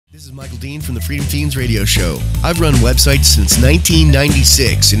This is Michael Dean from the Freedom Teens radio show. I've run websites since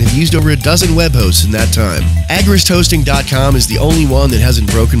 1996 and have used over a dozen web hosts in that time. AgoristHosting.com is the only one that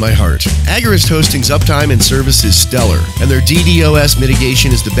hasn't broken my heart. Agorist Hosting's uptime and service is stellar, and their DDoS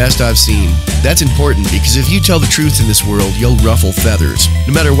mitigation is the best I've seen. That's important because if you tell the truth in this world, you'll ruffle feathers.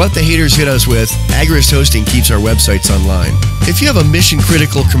 No matter what the haters hit us with, Agorist Hosting keeps our websites online. If you have a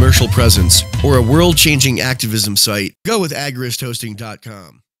mission-critical commercial presence or a world-changing activism site, go with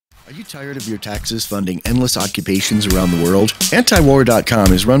AgoristHosting.com. Are you tired of your taxes funding endless occupations around the world?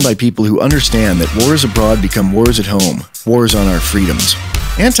 Antiwar.com is run by people who understand that wars abroad become wars at home, wars on our freedoms.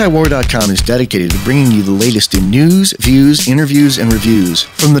 Antiwar.com is dedicated to bringing you the latest in news, views, interviews, and reviews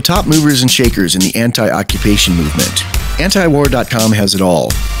from the top movers and shakers in the anti-occupation movement. Antiwar.com has it all,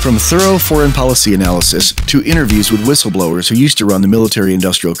 from thorough foreign policy analysis to interviews with whistleblowers who used to run the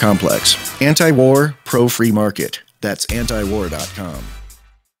military-industrial complex. Anti-war, pro-free market. That's Antiwar.com.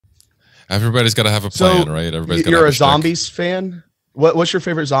 Everybody's got to have a plan, right? Everybody's you're a zombies fan? What's your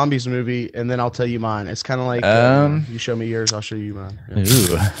favorite zombies movie? And then I'll tell you mine. It's kind of like you show me yours, I'll show you mine. Yeah.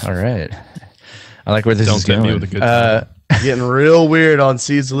 Ooh, all right. I like where this is going. With a good getting real weird on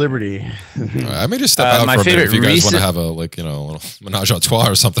Seeds of Liberty. I may just step out for a bit if you guys want to have a little menage a trois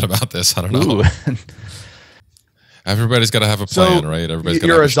or something about this. I don't know. Everybody's got to have a plan, right? Everybody's got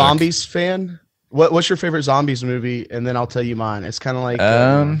to have you're a zombies fan? What's your favorite zombies movie? And then I'll tell you mine. It's kind of like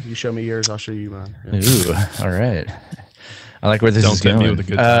you show me yours, I'll show you mine. Yeah. Ooh, all right. I like where this is going. With a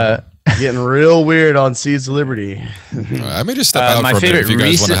good getting real weird on Seeds of Liberty. I may just step out for a bit if you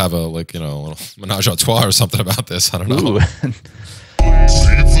guys want to have a little menage a trois or something about this. I don't know. Seeds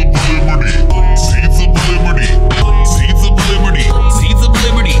of Liberty. Seeds of Liberty. Seeds of Liberty. Seeds of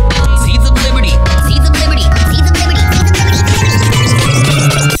Liberty. Seeds of Liberty. Seeds of Liberty. Seeds of Liberty.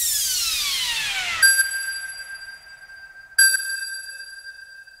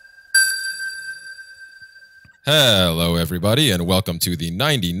 Hello, everybody, and welcome to the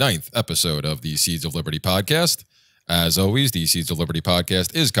 99th episode of the Seeds of Liberty podcast. As always, the Seeds of Liberty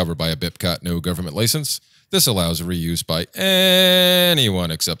podcast is covered by a BIPCOT no government license. This allows reuse by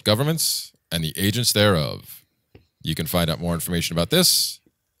anyone except governments and the agents thereof. You can find out more information about this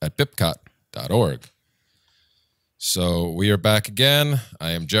at bipcot.org. So we are back again.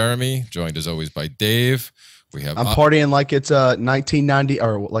 I am Jeremy, joined as always by Dave. I'm partying like it's 1990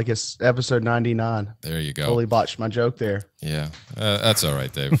 or like it's episode 99. There you go. Totally botched my joke there. Yeah, that's all right,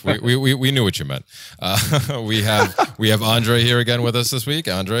 Dave. We knew what you meant. We have Andre here again with us this week.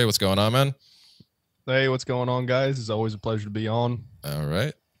 Andre, what's going on, man? Hey, what's going on, guys? It's always a pleasure to be on. All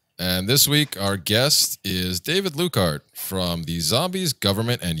right. And this week, our guest is David Lukehart from the Zombies,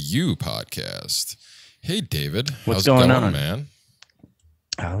 Government, and You podcast. Hey, David. What's going on, man?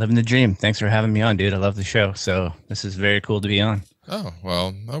 Living the dream. Thanks for having me on, dude. I love the show. So this is very cool to be on. Oh,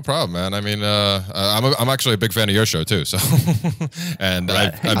 well, no problem, man. I mean, I'm actually a big fan of your show too. So, and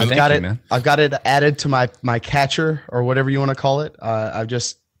right. I've got it added to my catcher or whatever you want to call it. I've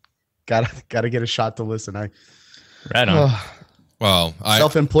just got to get a shot to listen. Right on. Well,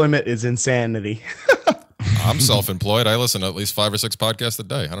 self-employment is insanity. I'm self-employed. I listen to at least 5 or 6 podcasts a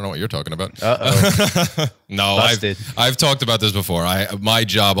day. I don't know what you're talking about. No, I've talked about this before. My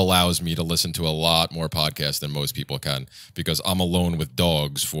job allows me to listen to a lot more podcasts than most people can because I'm alone with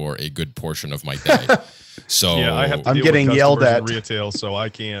dogs for a good portion of my day. So yeah, I have to I'm getting yelled at retail, so I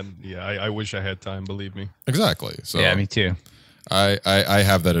can. Yeah, I wish I had time. Believe me. Exactly. So yeah, me too. I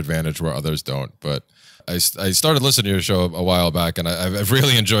have that advantage where others don't, but. I started listening to your show a while back, and I've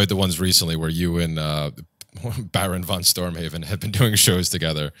really enjoyed the ones recently where you and Baron von Stormhaven have been doing shows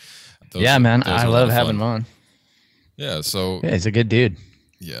together. Yeah, man, I love having him on. Yeah, so yeah, he's a good dude.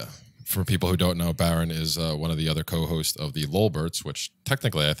 Yeah, for people who don't know, Baron is one of the other co-hosts of the Lolberts, which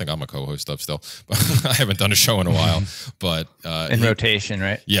technically I think I'm a co-host of still. I haven't done a show in a while, but in rotation,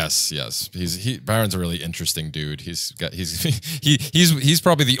 right? Yes. Baron's a really interesting dude. He's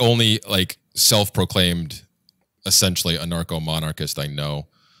probably the only like self-proclaimed, essentially anarcho-monarchist I know.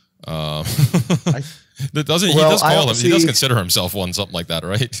 He does consider himself one, something like that,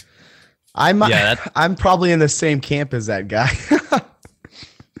 right? I'm probably in the same camp as that guy.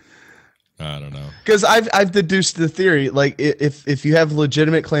 I don't know. Because I've deduced the theory, like if you have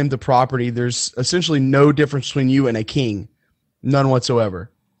legitimate claim to property, there's essentially no difference between you and a king. None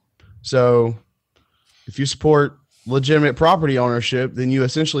whatsoever. So if you support legitimate property ownership, then you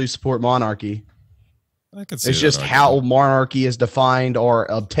essentially support monarchy. I could see it's just how monarchy is defined or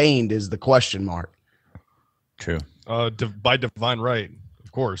obtained is the question mark. True. By divine right.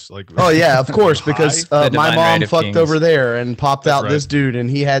 Of course, like oh yeah, of course, because my mom fucked over there and popped out right. this dude, and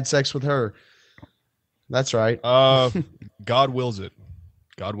he had sex with her. That's right. God wills it.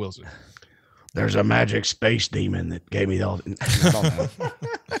 God wills it. There's a magic space demon that gave me all.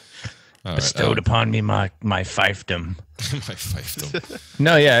 All Bestowed upon me my fiefdom. my fiefdom.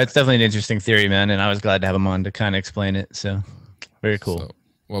 No, yeah, it's definitely an interesting theory, man, and I was glad to have him on to kind of explain it. So, very cool. So,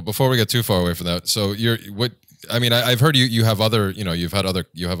 well, before we get too far away from that, so I mean, I've heard you have other, you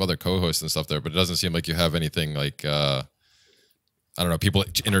have other co-hosts and stuff there, but it doesn't seem like you have anything like, I don't know, people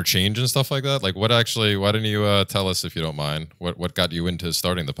interchange and stuff like that. Like, why didn't you tell us, if you don't mind, what got you into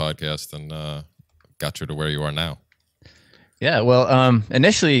starting the podcast and got you to where you are now? Yeah, well,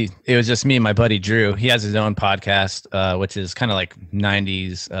 initially it was just me and my buddy Drew. He has his own podcast, which is kind of like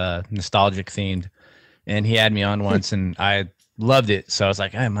 90s nostalgic themed. And he had me on once and I loved it. So I was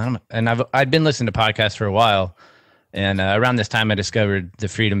like, hey, man. And I'd been listening to podcasts for a while. And around this time I discovered the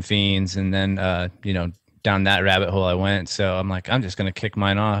Freedom Fiends. And then, down that rabbit hole I went. So I'm like, I'm just going to kick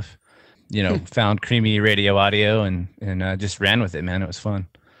mine off. Found Creamy Radio Audio and just ran with it, man. It was fun.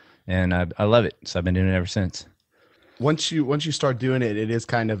 And I love it. So I've been doing it ever since. Once you start doing it, it is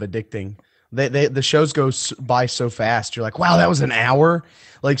kind of addicting. The shows go by so fast. You're like, wow, that was an hour.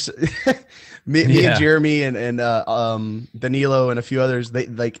 Like me and Jeremy and Danilo and a few others.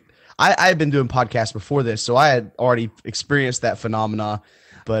 I had been doing podcasts before this, so I had already experienced that phenomena.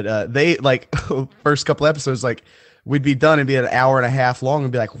 But they first couple episodes, like we'd be done and be an hour and a half long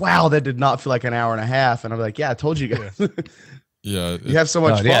and be like, wow, that did not feel like an hour and a half. And I'm like, yeah, I told you guys. Yeah, you have so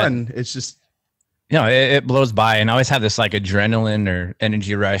much fun. Yeah. It's just. It blows by, and I always have this like adrenaline or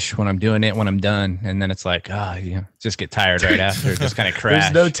energy rush when I'm doing it, when I'm done, and then it's like, just get tired right after, just kind of crash.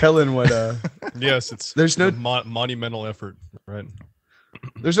 There's no telling what. Yes, there's no monumental effort, right?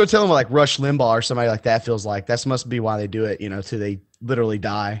 There's no telling what like Rush Limbaugh or somebody like that feels like. That must be why they do it, till they literally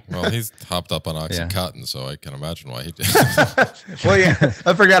die. Well, he's hopped up on Oxycontin, so I can imagine why he did. Well, yeah,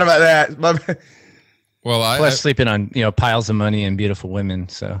 I forgot about that. Well, plus sleeping on piles of money and beautiful women.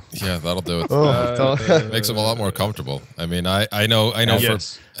 So yeah, that'll do it. Makes them a lot more comfortable. I mean, I know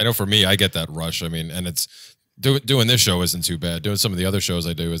for me, I get that rush. I mean, and it's doing this show isn't too bad. Doing some of the other shows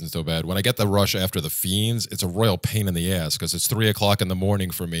I do isn't so bad. When I get the rush after the Fiends, it's a royal pain in the ass because it's 3 o'clock in the morning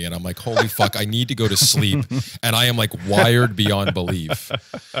for me, and I'm like, holy fuck, I need to go to sleep, and I am like wired beyond belief.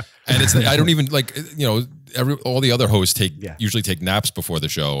 And it's I don't even like all the other hosts usually take naps before the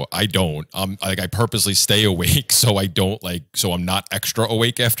show. I don't. I purposely stay awake so I'm not extra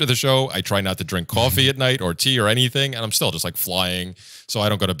awake after the show. I try not to drink coffee at night or tea or anything, and I'm still just like flying. So I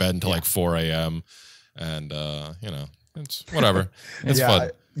don't go to bed until like 4 a.m. And it's whatever. It's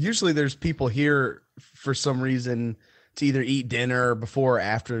fun. Usually there's people here for some reason to either eat dinner before or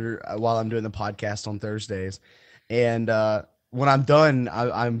after while I'm doing the podcast on Thursdays. And when I'm done,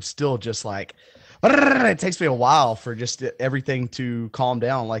 I'm still just like, it takes me a while for just everything to calm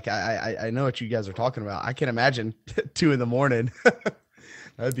down. Like I know what you guys are talking about. I can imagine 2 a.m.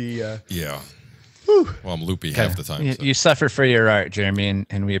 That'd be yeah. Whew. Well, I'm loopy half the time. You suffer for your art, Jeremy,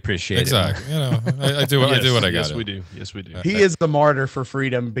 and we appreciate it. Exactly. I do what I got. Yes, we do. Yes, we do. He is the martyr for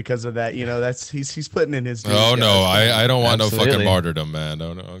freedom because of that. That's he's putting in his. Oh no, I don't want no fucking martyrdom, man.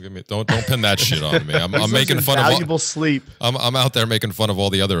 Don't pin that shit on me. I'm making fun of valuable sleep. I'm out there making fun of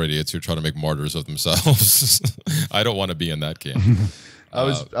all the other idiots who try to make martyrs of themselves. I don't want to be in that camp. I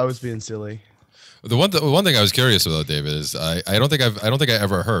was being silly. The one thing I was curious about, David, is I don't think I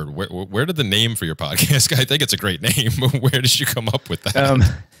ever heard where did the name for your podcast? I think it's a great name. Where did you come up with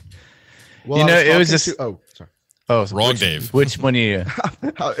that? Well, it was just sorry. Oh, wrong, Dave. Which one are you?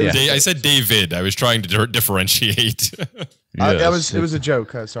 I said David. I was trying to differentiate. It was a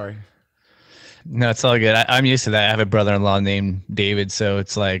joke. Sorry. No, it's all good. I'm used to that. I have a brother-in-law named David, so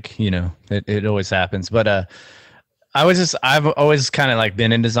it's like it always happens. But I've always kind of like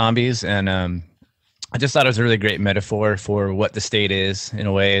been into zombies, and I just thought it was a really great metaphor for what the state is in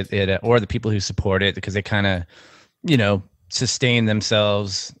a way, or the people who support it, because they kind of, sustain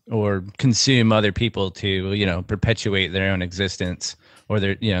themselves or consume other people to, perpetuate their own existence, or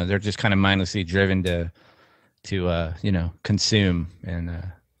they're just kind of mindlessly driven to consume. And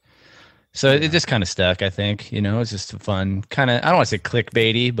so it just kind of stuck, I think. It's just a fun kind of, I don't want to say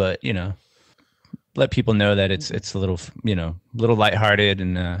clickbaity, but, let people know that it's a little, little lighthearted,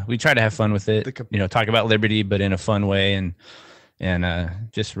 and we try to have fun with it. Talk about liberty, but in a fun way, and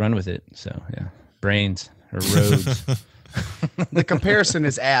just run with it. So yeah, brains or roads. The comparison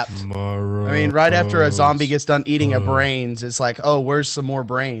is apt. I mean, right after a zombie gets done eating a brains, it's like, oh, where's some more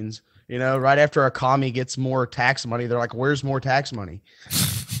brains? Right after a commie gets more tax money, they're like, where's more tax money?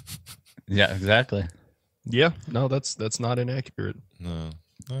 Yeah, exactly. Yeah, no, that's not inaccurate. No,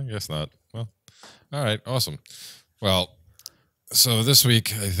 I guess not. Well. All right, awesome. Well, so this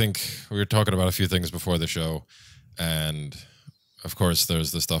week, I think we were talking about a few things before the show, and of course,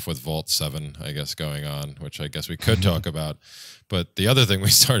 there's the stuff with Vault 7, I guess, going on, which I guess we could talk about. But the other thing we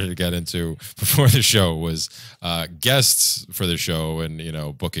started to get into before the show was guests for the show and, you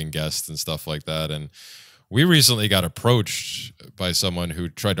know, booking guests and stuff like that. And we recently got approached by someone who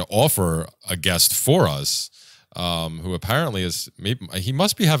tried to offer a guest for us, who apparently he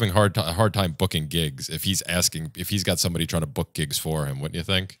must be having a hard time booking gigs if he's got somebody trying to book gigs for him, wouldn't you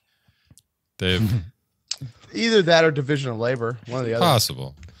think, Dave? Either that or division of labor, one or the other.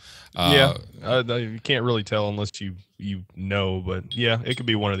 Possible. You can't really tell unless you know, but yeah, it could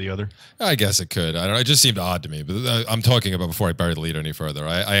be one or the other. I guess it could. I don't know. It just seemed odd to me. But I'm talking about, before I bury the lead any further,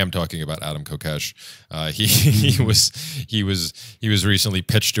 I am talking about Adam Kokesh. He was recently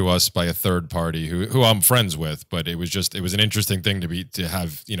pitched to us by a third party who I'm friends with, but it was an interesting thing to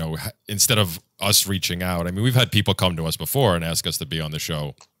have, you know, instead of us reaching out. I mean, we've had people come to us before and ask us to be on the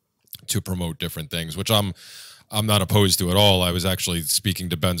show to promote different things, which I'm not opposed to at all. I was actually speaking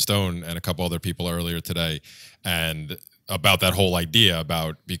to Ben Stone and a couple other people earlier today, and about that whole idea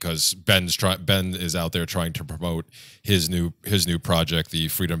because Ben is out there trying to promote his new project, the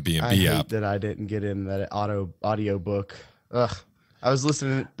Freedom B&B app. That I didn't get in that audio book. Ugh, I was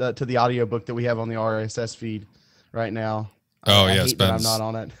listening to the audio book that we have on the RSS feed right now. Oh I yes, hate that I'm not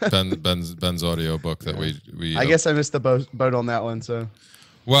on it. Ben's audio book that we. I guess I missed the boat on that one. So.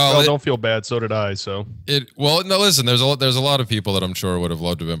 Well, don't feel bad. So did I. So no. Listen, there's a lot of people that I'm sure would have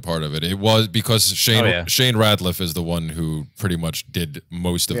loved to have been part of it. It was because Shane Radliff is the one who pretty much did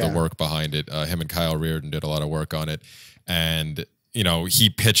most of the work behind it. Him and Kyle Reardon did a lot of work on it, and you know, he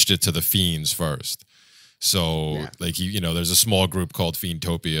pitched it to the Fiends first. So like there's a small group called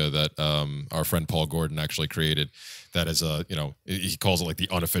Fiendtopia that our friend Paul Gordon actually created. That is he calls it like the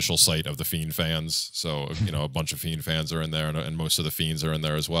unofficial site of the Fiend fans. So, a bunch of Fiend fans are in there, and most of the Fiends are in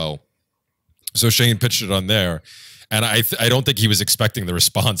there as well. So Shane pitched it on there, and I don't think he was expecting the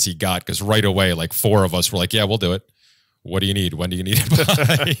response he got, because right away, like 4 of us were like, yeah, we'll do it. What do you need? When do you need it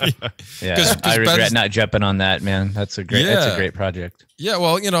by? Yeah, I regret not jumping on that, man. That's a great project. Yeah,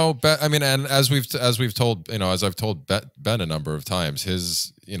 well, I mean, and as we've told, as I've told Ben a number of times,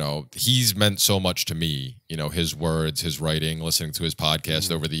 he's meant so much to me, his words, his writing, listening to his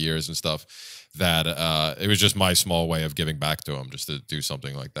podcast over the years and stuff, that it was just my small way of giving back to him, just to do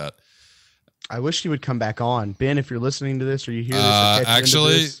something like that. I wish you would come back on, Ben, if you're listening to this or you hear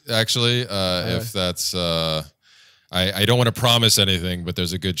this. Actually, if that's. I don't want to promise anything, but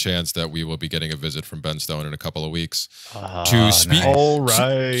there's a good chance that we will be getting a visit from Ben Stone in a couple of weeks to speak. Nice. All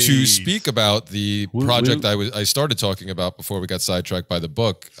right. To speak about the project I started talking about before we got sidetracked by the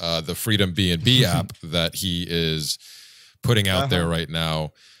book, the Freedom B&B app that he is putting out there right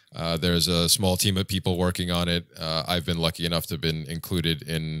now. There's a small team of people working on it. I've been lucky enough to have been included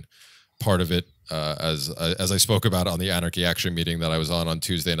in part of it. As I spoke about on the Anarchy Action meeting that I was on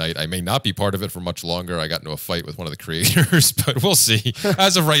Tuesday night. I may not be part of it for much longer. I got into a fight with one of the creators, but we'll see.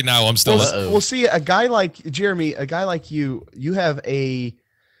 As of right now, I'm still. We'll see. A guy like Jeremy, a guy like you have a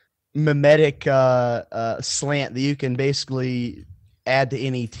mimetic slant that you can basically add to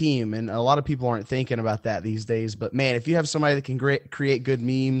any team, and a lot of people aren't thinking about that these days. But man, if you have somebody that can create good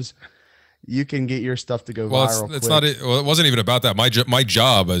memes, you can get your stuff to go viral. It's not. Well, it wasn't even about that. My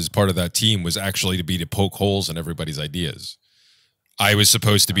job as part of that team was actually to poke holes in everybody's ideas. I was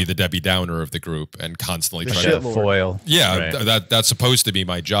supposed to be the Debbie Downer of the group and constantly try to foil. Yeah, right. That's supposed to be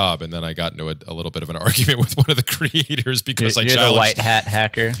my job. And then I got into a little bit of an argument with one of the creators because you're the white hat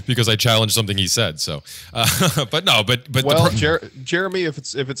hacker, because I challenged something he said. So, but well, Jeremy, if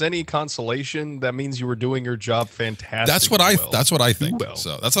it's any consolation, that means you were doing your job fantastic. That's what I think.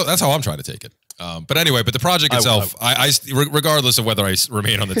 So that's how I'm trying to take it. But anyway, the project itself, regardless of whether I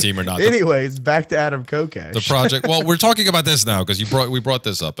remain on the team or not. Anyways, back to Adam Kokesh. The project. Well, we're talking about this now because we brought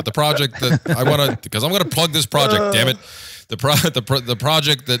this up. But the project that I want to, because I'm going to plug this project. Damn it, the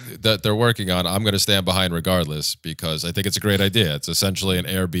project that they're working on, I'm going to stand behind regardless, because I think it's a great idea. It's essentially an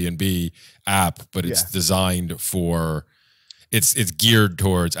Airbnb app, but it's designed for, it's geared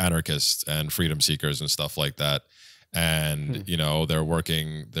towards anarchists and freedom seekers and stuff like that. And they're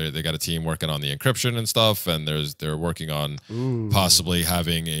working. They got a team working on the encryption and stuff, and they're working on possibly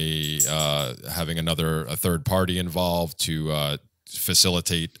having a third party involved to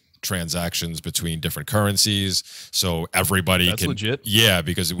facilitate transactions between different currencies, so everybody can legit. Yeah,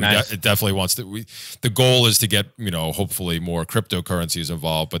 because it definitely wants to. The goal is to get hopefully more cryptocurrencies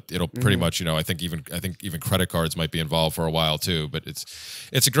involved, but it'll pretty much I think even credit cards might be involved for a while too. But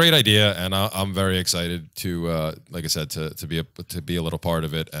it's a great idea, and I'm very excited to like I said to be a little part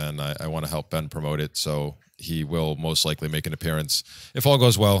of it, and I want to help Ben promote it. So he will most likely make an appearance, if all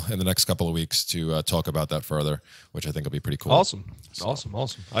goes well, in the next couple of weeks to talk about that further, which I think will be pretty cool. Awesome. Awesome.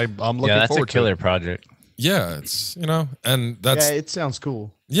 I'm looking that's forward a killer to it. project. Yeah, it's, and that's, Yeah, it sounds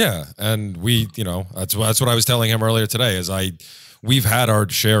cool. yeah. And we, that's what I was telling him earlier today is we've had our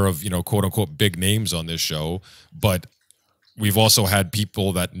share of, quote unquote, big names on this show, but we've also had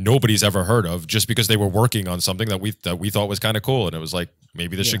people that nobody's ever heard of just because they were working on something that we thought was kind of cool. And it was like,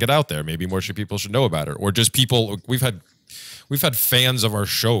 maybe this should get out there. Maybe more people should know about it. Or just people, we've had fans of our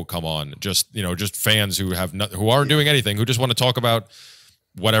show come on, just fans who who aren't doing anything, who just want to talk about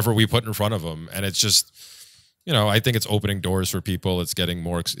whatever we put in front of them. And it's just, I think it's opening doors for people. It's getting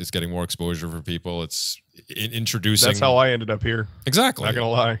more exposure for people. It's introducing. That's how I ended up here. Exactly. Not gonna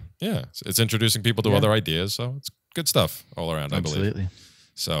lie. Yeah, it's introducing people to other ideas. So it's good stuff all around. Absolutely. I believe.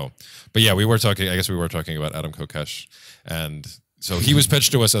 So, but yeah, we were talking about Adam Kokesh, and so he was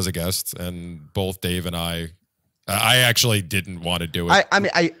pitched to us as a guest, and both Dave and I actually didn't want to do it. I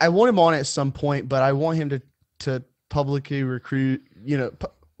mean, I want him on at some point, but I want him to publicly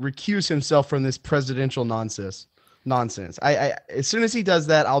recuse himself from this presidential nonsense. I as soon as he does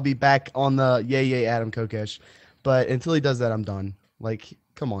that, I'll be back on the yay Adam Kokesh. But until he does that, I'm done. Like,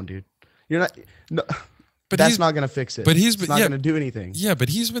 come on, dude. You're not. No, but that's not gonna fix it. But it's not gonna do anything. Yeah, but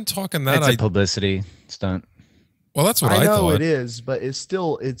he's been talking that. It's a publicity stunt. Well, that's what I know thought. It is, but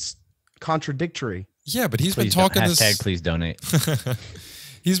it's contradictory. Yeah, but he's Please been talking hashtag this. Please donate.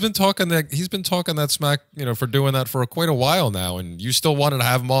 He's been talking that smack, for doing that for quite a while now, and you still wanted to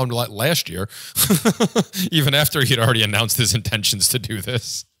have him on last year, even after he'd already announced his intentions to do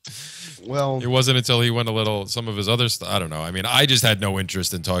this. Well, it wasn't until he went some of his other stuff. I don't know. I mean, I just had no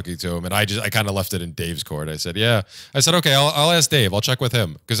interest in talking to him, and I kind of left it in Dave's court. I said, okay, I'll ask Dave. I'll check with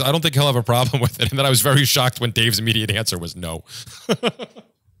him because I don't think he'll have a problem with it. And then I was very shocked when Dave's immediate answer was no,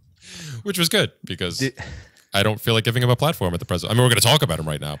 which was good because I don't feel like giving him a platform at the present. I mean, we're going to talk about him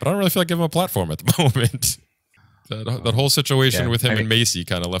right now, but I don't really feel like giving him a platform at the moment. That whole situation with him and Macy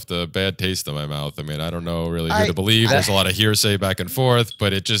kind of left a bad taste in my mouth. I mean, I don't know really who to believe. There's a lot of hearsay back and forth,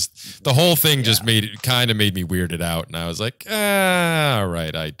 but the whole thing just made me weirded out. And I was like, all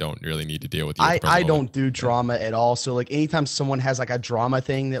right, I don't really need to deal with you. I don't do drama at all. So like anytime someone has like a drama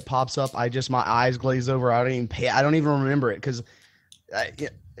thing that pops up, my eyes glaze over. I don't even remember it because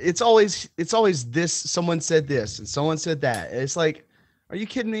it's always this. Someone said this and someone said that. It's like, are you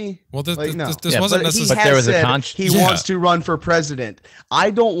kidding me? Well, this no. wasn't necessarily. But there was a contract. He wants to run for president.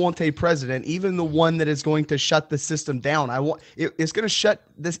 I don't want a president, even the one that is going to shut the system down. It's going to shut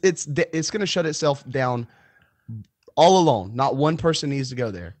this. It's going to shut itself down all alone. Not one person needs to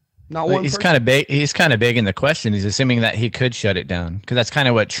go there. Not one. He's kind of big. He's kind of big in the question. He's assuming that he could shut it down because that's kind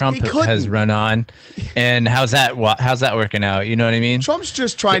of what Trump has run on. And how's that working out? You know what I mean? Trump's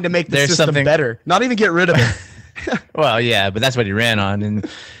just trying to make the system better, not even get rid of it. Well, yeah, but that's what he ran on. And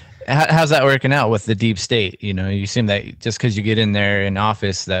how's that working out with the deep state? You assume that just because you get in there in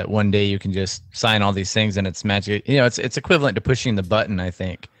office, that one day you can just sign all these things and it's magic. It's equivalent to pushing the button. I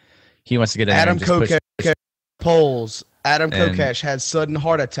think he wants to get in Adam there and just Kokesh polls. Adam Kokesh had sudden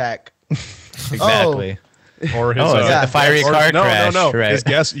heart attack. Exactly. Or his the fiery car crash. No. Right. His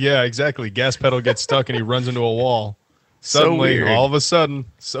gas, exactly. Gas pedal gets stuck and he runs into a wall. Suddenly, weird. all of a sudden,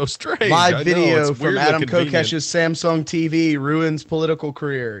 so strange. Live video it's from Adam Kokesh's Samsung TV ruins political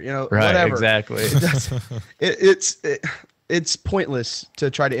career. Right, whatever. Exactly. It's pointless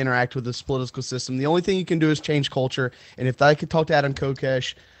to try to interact with this political system. The only thing you can do is change culture. And if I could talk to Adam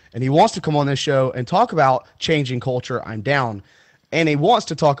Kokesh and he wants to come on this show and talk about changing culture, I'm down. And he wants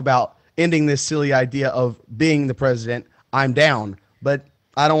to talk about ending this silly idea of being the president, I'm down. But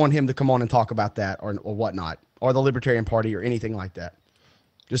I don't want him to come on and talk about that or whatnot, or the Libertarian Party or anything like that.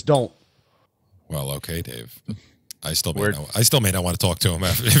 Just don't. Well, okay, Dave. I still may not want to talk to him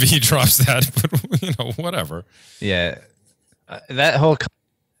if he drops that, but whatever. Yeah, that whole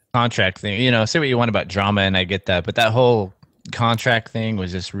contract thing. Say what you want about drama, and I get that, but that whole contract thing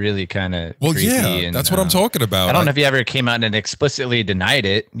was just really kind of creepy. And that's what I'm talking about. I don't know if he ever came out and explicitly denied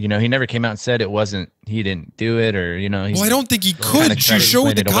it. He never came out and said he didn't do it, or well, I don't think he could. She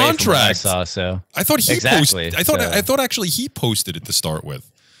showed the contract. I thought he posted. I thought actually he posted it to start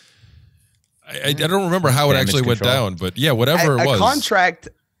with. I don't remember how it actually went down, but yeah, whatever it was. A contract,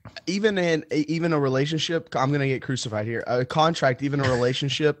 even a relationship, I'm going to get crucified here. A contract, even a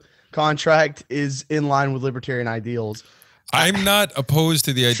relationship contract, is in line with libertarian ideals. I'm not opposed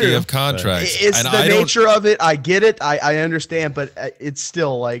to the idea of contracts. It's the nature of it. I get it. I understand, but it's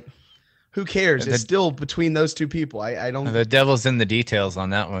still like, who cares? It's still between those two people. I don't. The devil's in the details on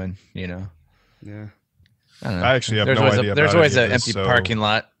that one. Yeah. I don't know. I actually have no idea. There's always an empty parking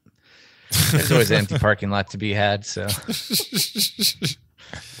lot. There's always an empty parking lot to be had. So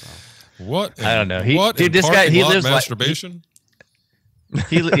What? I don't know. This guy lives masturbation.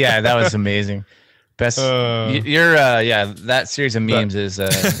 Yeah, that was amazing. Best. That series of memes is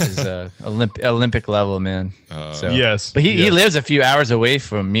Olympic level, man. So, yes, but he lives a few hours away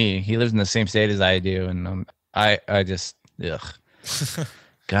from me. He lives in the same state as I do, and I just ugh.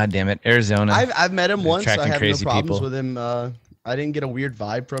 God damn it, Arizona. I've met him once. I have no problems people. with him. I didn't get a weird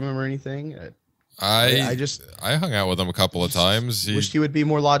vibe from him or anything. I hung out with him a couple of times. Wished he would be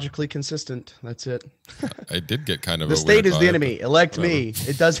more logically consistent. That's it. I did get kind of the a state weird is vibe, the enemy. Elect me.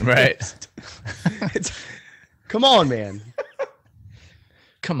 It doesn't. Right. Come on, man.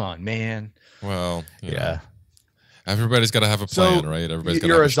 Come on, man. Well, you know, Yeah. everybody's got to have a plan, right? Everybody's got.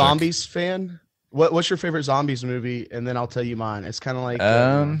 You're a shtick. zombies fan. What's your favorite zombies movie? And then I'll tell you mine. It's kind of like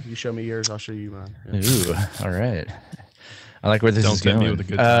you show me yours, I'll show you mine. Yeah. Ooh, all right. I like where this is tempt me going. with a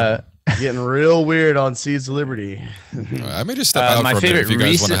good time. Getting real weird on Seeds of Liberty. I may just step out my for a minute if you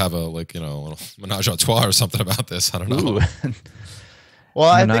favorite guys want to recent- have a little menage a trois or something about this. I don't know. Ooh. Well,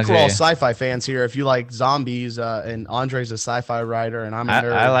 I think we're all Menage. sci-fi fans here. If you like zombies, and Andre's a sci-fi writer, and I'm a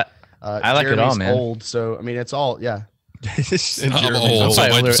nerd. I like it all, Jeremy's man. old, so I mean, it's all And I'm Jeremy's old,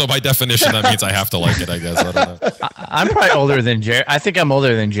 Probably older. so by definition, that means I have to like it. I guess. I don't know. I'm probably older than Jeremy. I think I'm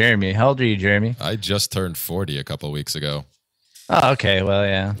older than Jeremy. How old are you, Jeremy? I just turned 40 a couple of weeks ago. Oh, okay. Well,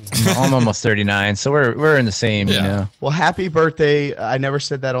 yeah. I'm almost 39, so we're in the same, you Yeah. know. Well, happy birthday! I never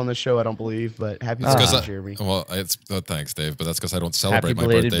said that on the show, I don't believe, but happy It's 'cause birthday, Jeremy. Well, thanks, Dave, but that's because I don't celebrate my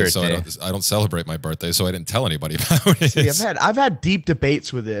belated birthday, so birthday. I don't celebrate my birthday, so I didn't tell anybody about it. See, I've had deep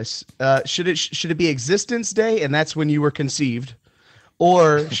debates with this. Should it be Existence Day, and that's when you were conceived,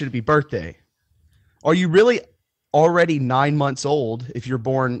 or should it be birthday? Are you really already 9 months old if you're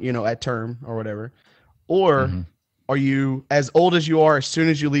born, at term or whatever, or are you as old as you are as soon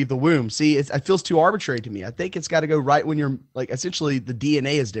as you leave the womb? See, it feels too arbitrary to me. I think it's got to go right when you're essentially the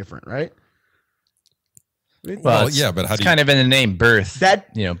DNA is different, right? Well, yeah, but how it's do you? kind of in the name birth?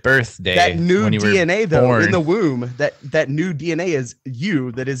 Birthday. That new when you were DNA though born. in the womb, that new DNA is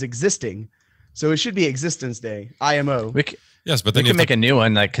you that is existing. So it should be Existence Day, IMO. Yes, but We then can make a new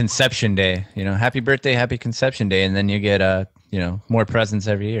one like Conception Day. Happy birthday, happy Conception Day, and then you get more presents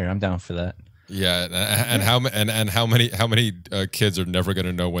every year. I'm down for that. Yeah, and how many kids are never going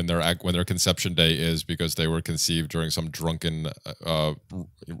to know when their conception day is because they were conceived during some drunken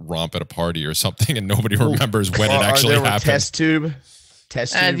romp at a party or something, and nobody remembers when it actually happened. Test tube.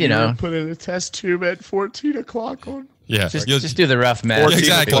 And, put in a test tube at 14 o'clock on. Yeah, Just do the rough math.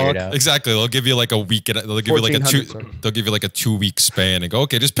 exactly. Figure it out. Exactly. They'll give you like a week. They'll give you like a 1400, sorry. They'll give you like a 2-week span and go,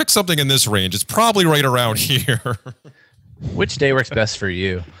 okay, just pick something in this range. It's probably right around here. Which day works best for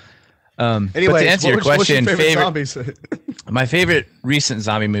you? But Anyway, to answer your question, zombies? my favorite recent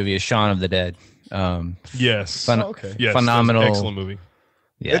zombie movie is Shaun of the Dead. Yes. Okay. Yes, Phenomenal. that's an excellent movie.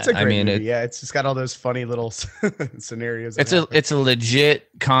 Yeah, It's a great movie. It, Yeah, it's got all those funny little scenarios. it's a legit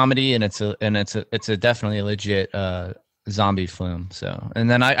comedy, and it's definitely a legit zombie film. So, and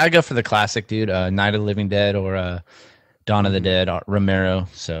then I go for the classic, dude, Night of the Living Dead or Dawn of the Dead, Romero.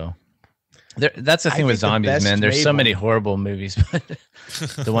 So. That's the thing with zombies, man. There's so many horrible movies, but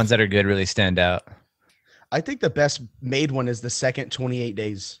the ones that are good really stand out. I think the best made one is the second 28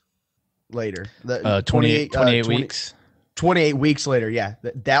 days later. The 28 weeks. 28 weeks later, yeah.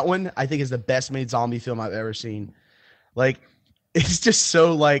 That one I think is the best made zombie film I've ever seen. Like, it's just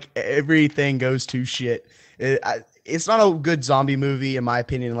so like everything goes to shit. It's not a good zombie movie in my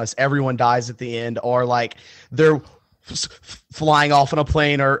opinion unless everyone dies at the end or like they're flying off on a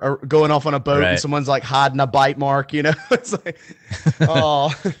plane or going off on a boat and someone's like hiding a bite mark, it's like,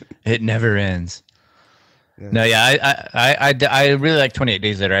 oh, it never ends. Yeah. No, yeah, I really like 28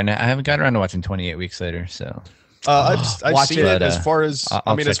 Days Later, and I haven't gotten around to watching 28 Weeks Later. So I've seen it as far as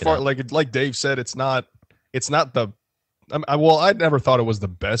as far like Dave said, it's not the. I never thought it was the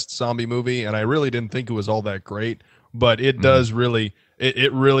best zombie movie, and I really didn't think it was all that great. But it does really,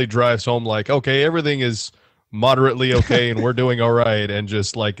 it really drives home like, okay, everything is moderately okay and we're doing all right, and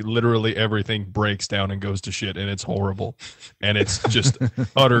just like literally everything breaks down and goes to shit and it's horrible and it's just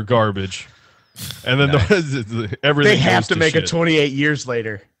utter garbage, and then everything they have to make shit. a 28 years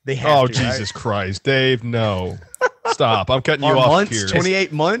later. They have to, Jesus Christ, Dave, no, stop, I'm cutting you Our off months, here.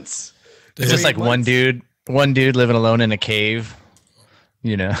 28 months. It's just like one dude living alone in a cave.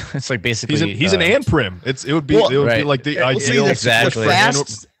 It's like basically he's an Anprim. It would be like the ideal. Exactly.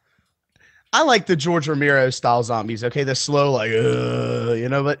 I like the George Romero style zombies. Okay, the slow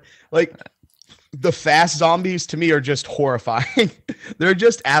but like the fast zombies to me are just horrifying. They're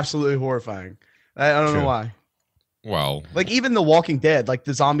just absolutely horrifying. I don't know why. Well, Like even The Walking Dead, like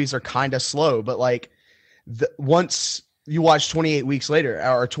the zombies are kind of slow, but like once you watch 28 weeks later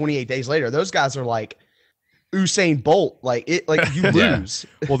or 28 days later, those guys are like Usain Bolt. Like you Yeah. lose.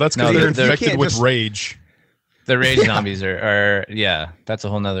 Well, that's No, because they're you infected can't with just- rage. The rage zombies are that's a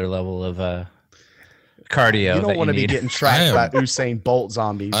whole nother level of cardio. You don't want to be need. getting tracked I by Usain Bolt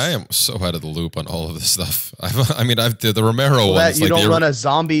zombies. I am so out of the loop on all of this stuff. I've did the Romero Well, ones. you like don't the, run a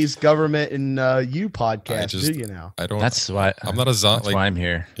zombies, government, and you podcast, just- do you now? I don't. That's why I'm not a zombie. That's why I'm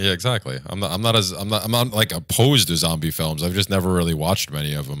here. Yeah, exactly. I'm not like opposed to zombie films. I've just never really watched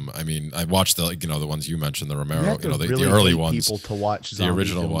many of them. I mean, I watched the the ones you mentioned, the You Romero, have to the really early hate ones. people to watch the zombie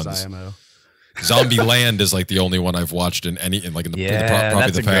original films, ones. IMO. Zombie Land is like the only one I've watched in the Yeah, probably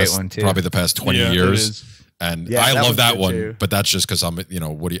that's the a great past one, too. probably the past 20 Yeah, it years. is. And Yeah, I that love was that good, one, too. but that's just because I'm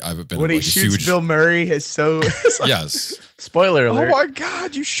Woody. I've been When he like a shoots huge Bill Murray, it's so. yes. Spoiler Oh alert. my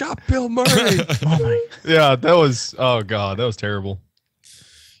God, you shot Bill Murray. Oh my. Yeah, that was, oh God, that was terrible.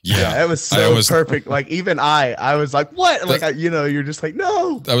 Yeah, it was I so almost- perfect. Like even I was like, what? Like you're just like,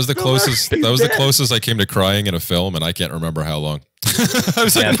 no. That was the Bill closest. Murray's That was the dead. closest I came to crying in a film, and I can't remember how long. I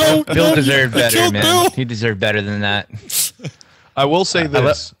was Yeah, like, no, Bill no, deserved I better, killed man. Bill. He deserved better than that. I will say I love-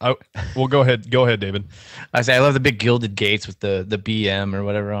 this. Well, go ahead, David. I say I love the big gilded gates with the BM or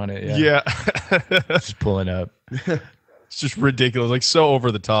whatever on it. Yeah. Just pulling up. It's just ridiculous, like so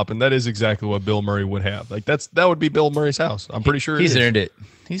over the top, and that is exactly what Bill Murray would have. Like that would be Bill Murray's house. I'm pretty sure He's it is. earned it.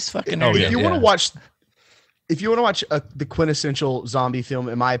 He's fucking Oh, earned yeah. it. If you want yeah. to watch, the quintessential zombie film,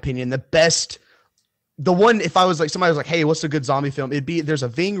 in my opinion, the one, if I was like somebody was like, hey, what's a good zombie film? There's a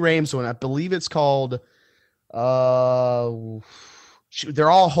Ving Rhames one. I believe it's called. They're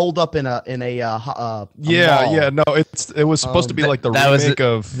all holed up in a mall. No, it was supposed to be like the that was remake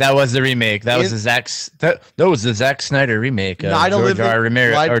of. That was the remake. That was the Zack Snyder remake of Night of George Living- R.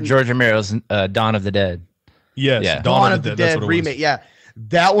 Romero Light- or George Romero's Dawn of the Dead. Yes, Yeah. Dawn of the that's Dead what it was. remake. Yeah,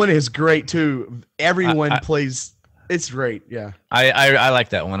 that one is great too. Everyone I- plays. It's great. Yeah. I like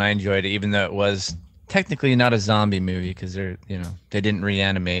that one. I enjoyed it, even though it was technically not a zombie movie because they didn't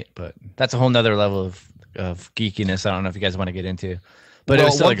reanimate. But that's a whole nother level of geekiness. I don't know if you guys want to get into, but it Well,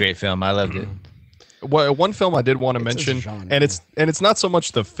 was still one- a great film. I loved it. Well, one film I did want to It's a mention, genre. and it's not so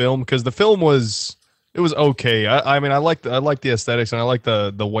much the film because the film was okay. I mean I like the aesthetics and I like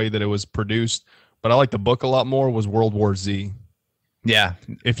the way that it was produced, but I like the book a lot more. Was World War Z. Yeah,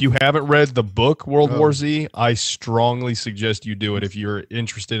 If you haven't read the book World Oh. War Z, I strongly suggest you do it if you're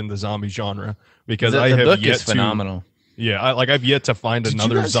interested in the zombie genre because the I have book yet is phenomenal. I've yet to find Did you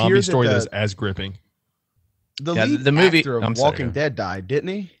another guys zombie hear that story the- that's as gripping. The Yeah, lead the movie- actor of I'm sorry, Walking go. Dead died, didn't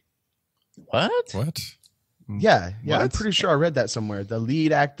he? What? What? Yeah, I'm What? pretty sure I read that somewhere. The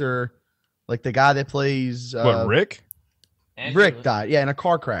lead actor, like the guy that plays What, Rick? Rick died. Yeah, in a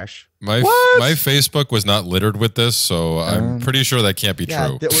car crash. My Facebook was not littered with this, so I'm pretty sure that can't be Yeah,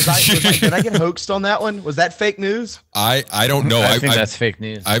 true. did I get hoaxed on that one? Was that fake news? I don't know. I think that's fake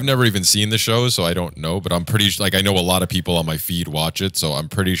news. I've never even seen the show, so I don't know. But I'm pretty I know a lot of people on my feed watch it, so I'm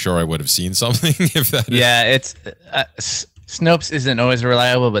pretty sure I would have seen something if that. Yeah, it's Snopes isn't always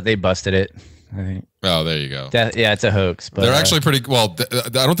reliable, but they busted it. I think. Oh, there you go. Yeah, it's a hoax. But They're actually pretty well. I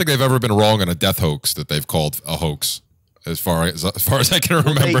don't think they've ever been wrong on a death hoax that they've called a hoax, as far as I can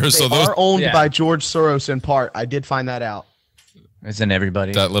remember. They so those are owned Yeah. by George Soros in part. I did find that out. isn't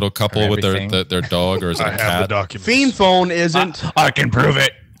everybody? that little couple Or with everything. their dog, or is it a cat? documents. FeenPhone isn't. I can prove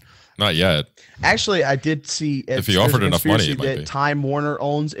it. Not yet. Actually, I did see. If he there's offered a enough money, conspiracy it might that be. Time Warner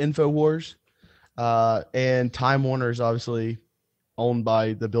owns InfoWars, and Time Warner is obviously owned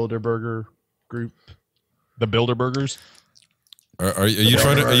by the Bilderberger Group. The Bilderbergers. Are you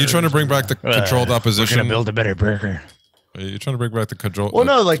trying to bring back the controlled We're opposition? gonna build a better burger. Are you trying to bring back the control? Well,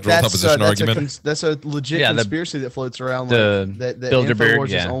 no, like controlled that's opposition argument? that's a legit Yeah, the- conspiracy that floats around. the Like, that Bilderberg, InfoWars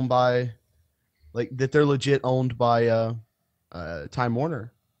is yeah. owned by, like that they're legit owned by Time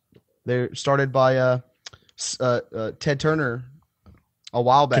Warner. They're started by Ted Turner a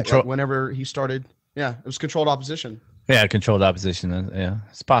while back. Control- Like whenever he started, yeah, it was controlled opposition. Yeah, controlled opposition. Yeah,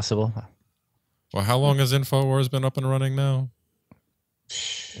 it's possible. Well, how long has InfoWars been up and running now?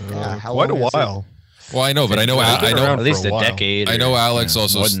 Yeah, how Quite a long is it? while. Well, I know, but I know They've been around At least for a a while. decade. I know or, Alex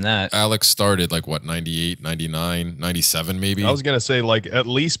also more than that. Alex started like what 98, 99, 97 maybe. I was gonna say like at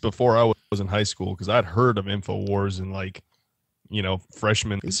least before I was in high school because I'd heard of InfoWars in like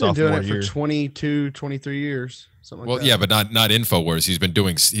freshman and He's been doing sophomore it year. for 22, 23 years, something like well, that. yeah, but not InfoWars. He's been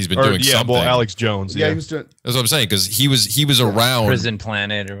doing Or, doing something. well, Alex Jones. yeah, Yeah, he was doing. That's what I'm saying because he was around. Prison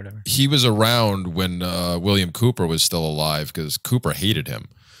Planet or whatever. He was around when William Cooper was still alive because Cooper hated him.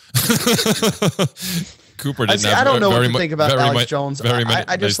 Cooper didn't see, have I don't know what very to mu- think about very Alex mu- Jones. Very many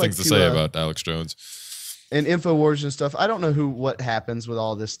I just nice things like to to, say about Alex Jones. and InfoWars and stuff. I don't know what happens with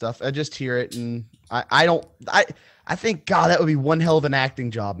all this stuff. I just hear it, and I think, God, that would be one hell of an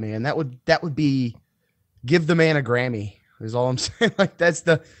acting job, man. That would be, give the man a Grammy is all I'm saying. Like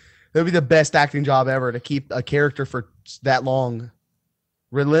that would be the best acting job ever, to keep a character for that long,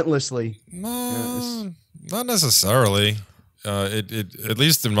 relentlessly. No, not necessarily. At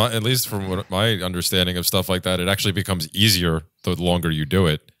least from what my understanding of stuff like that, it actually becomes easier the longer you do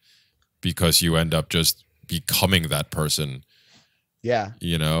it, because you end up just becoming that person. Yeah,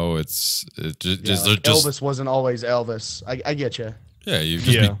 you know, just Elvis wasn't always Elvis. I get you. Yeah,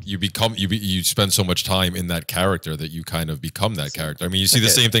 you spend so much time in that character that you kind of become that character. I mean, you see the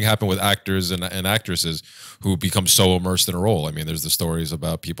same thing happen with actors and actresses who become so immersed in a role. I mean, there's the stories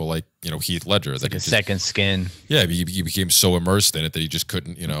about people like, you know, Heath Ledger. It's like a second skin. Yeah, he became so immersed in it that he just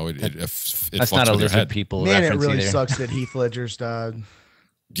couldn't, you know, that's not a Lizard People Man, reference it really either. sucks that Heath Ledger's died.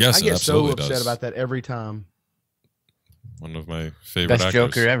 Yes, I get so upset does. about that every time. One of my favorite Best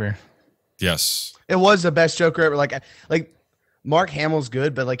actors. Joker ever. Yes. It was the best Joker ever. Like Mark Hamill's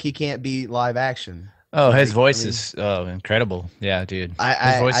good, but like he can't be live action. Oh, his voice is incredible. Yeah, dude.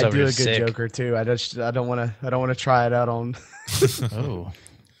 I do a good Joker too. I don't want to try it out on. Oh,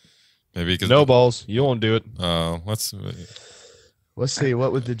 maybe because no balls. You won't do it. Let's see.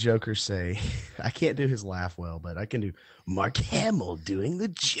 What would the Joker say? I can't do his laugh well, but I can do Mark Hamill doing the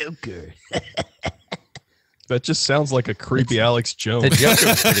Joker. That just sounds like a creepy Alex Jones. the Joker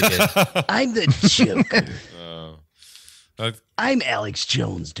was pretty good. I'm the Joker. I'm Alex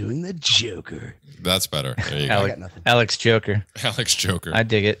Jones doing the Joker. That's better. There you go. Alex Joker. Alex Joker. I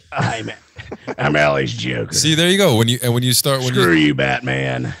dig it. I'm Alex Joker. See, there you go. When you start, Screw you,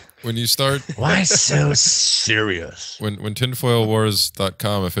 Batman. When you start, why so serious? When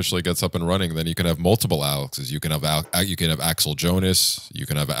tinfoilwars.com officially gets up and running, then you can have multiple Alexes. You can have Axel Jonas. You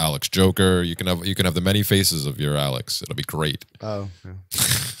can have Alex Joker. You can have the many faces of your Alex. It'll be great. Oh,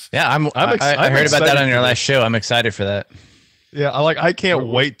 yeah. I heard about that on your last show. I'm excited for that. Yeah, I can't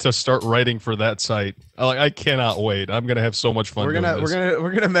wait to start writing for that site. I cannot wait. I'm gonna have so much fun. We're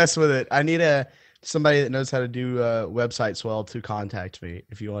gonna mess with it. I need somebody that knows how to do websites well to contact me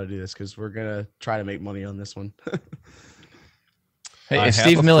if you want to do this, because we're gonna try to make money on this one. Hey, if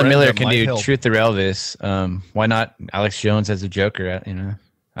Steve Miller can do Truth or Elvis, why not Alex Jones as a Joker? You know,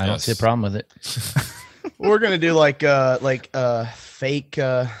 I don't see a problem with it. We're gonna do fake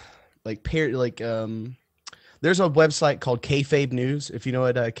there's a website called Kayfabe News. If you know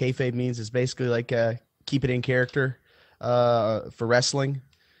what kayfabe means, it's basically like keep it in character for wrestling.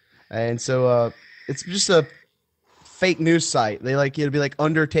 And so it's just a fake news site. They like you to be like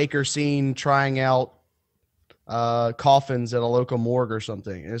Undertaker scene trying out coffins at a local morgue or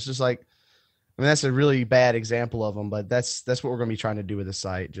something. And it's just like, I mean, that's a really bad example of them, but that's what we're going to be trying to do with the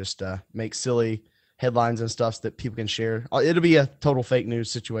site. Just make silly headlines and stuff that people can share. It'll be a total fake news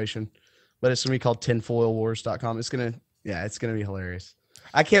situation, but it's going to be called tinfoilwars.com. It's going to be hilarious.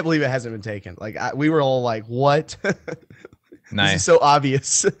 I can't believe it hasn't been taken. Like we were all like, what? Nice. This is so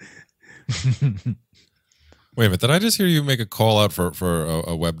obvious. Wait a minute. Did I just hear you make a call out for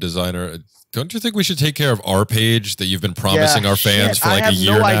a web designer? Don't you think we should take care of our page that you've been promising our fans for like a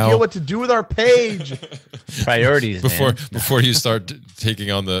year now? I have no idea what to do with our page. Priorities, before you start trying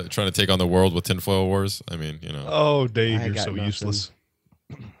to take on the world with tinfoil wars. I mean, you know. Oh, Dave, you're so useless.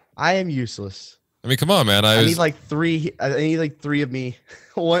 I am useless. I mean, come on, man. I need like three of me.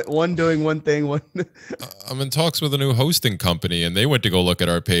 one doing one thing. One. I'm in talks with a new hosting company, and they went to go look at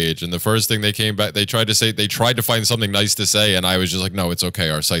our page. And the first thing they came back, they tried to find something nice to say, and I was just like, "No, it's okay.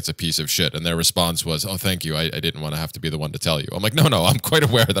 Our site's a piece of shit." And their response was, "Oh, thank you. I didn't want to have to be the one to tell you." I'm like, "No, I'm quite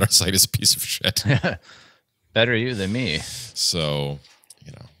aware that our site is a piece of shit." Better you than me. So,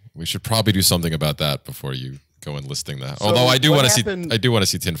 you know, we should probably do something about that before you go and listing that. So although I do want to see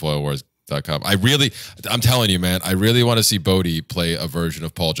tinfoilwars.com. I'm telling you, man, I really want to see Bodhi play a version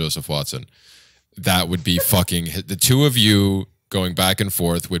of Paul Joseph Watson. That would be fucking, the two of you going back and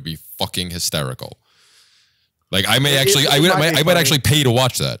forth would be fucking hysterical. Like I might actually pay to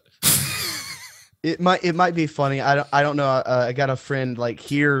watch that. It might be funny. I don't know. I got a friend like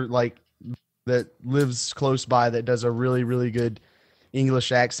here, like that lives close by that does a really, really good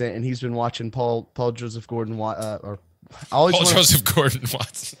English accent. And he's been watching Paul Joseph Gordon Joseph Gordon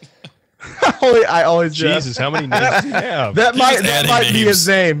Watson. I always Jesus, how many names do you have? That might be his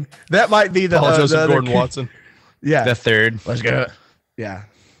name. That might be the Paul Joseph Gordon Watson. Yeah, the third. Let's go. Yeah.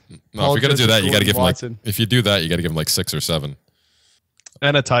 No, if you're gonna do that, you got to give him like. If you do that, you got to give him like 6 or 7.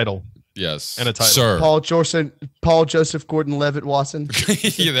 And a title. Yes. And a title. Sir. Paul Joseph Gordon Levitt Watson.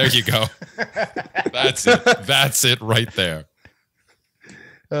 Yeah, there you go. That's it. That's it right there.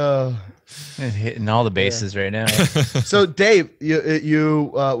 And hitting all the bases right now. So Dave,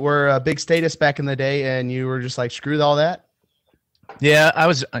 you were a big statist back in the day, and you were just like, screw all that. Yeah, I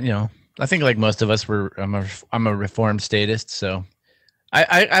was. I think like most of us were. I'm a reformed statist, so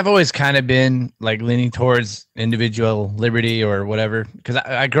I've always kind of been like leaning towards individual liberty or whatever. Because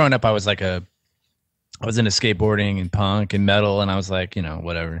I growing up, I was into skateboarding and punk and metal, and I was like,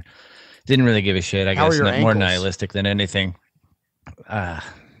 whatever. Didn't really give a shit. I guess more nihilistic than anything.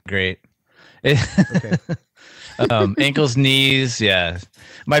 Great. Okay. Ankles, knees, yeah.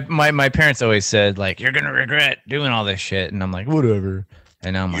 My parents always said like, you're gonna regret doing all this shit, and I'm like, whatever.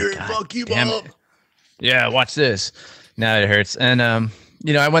 And I'm like, God damn it. Yeah, watch this. Now it hurts. And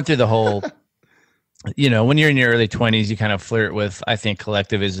I went through the whole when you're in your early 20s, you kind of flirt with, I think,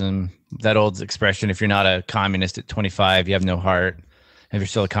 collectivism, that old expression, if you're not a communist at 25, you have no heart. If you're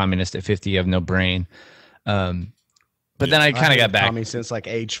still a communist at 50, you have no brain. But then I kind of got back since like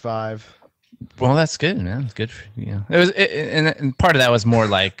age 5. Well, that's good, man. It's good for you. And part of that was more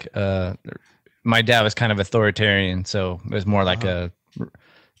like my dad was kind of authoritarian, so it was more like a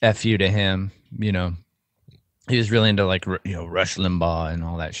F you to him. He was really into like Rush Limbaugh and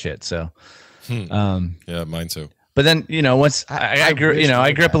all that shit. So, yeah, mine too. But then once I grew,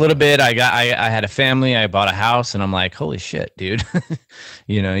 I grew up a little bit. I had a family. I bought a house, and I'm like, holy shit, dude.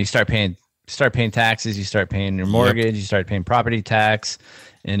 You start paying taxes. You start paying your mortgage. You start paying property tax.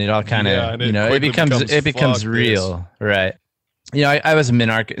 And it all kind of, it becomes real, right? I was a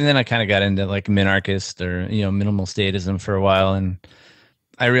minarchist, and then I kind of got into like minarchist or, minimal statism for a while. And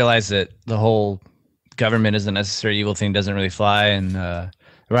I realized that the whole government is a necessary evil thing doesn't really fly. And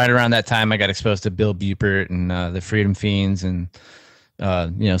right around that time, I got exposed to Bill Buford and the Freedom Fiends and,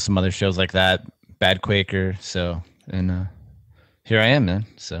 some other shows like that, Bad Quaker. So, and here I am, man.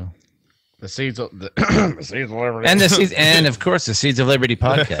 So. The Seeds of Liberty, and of course the Seeds of Liberty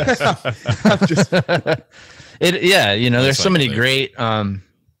podcast. There's so many great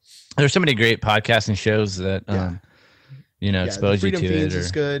podcasting shows that expose you to Fiends it.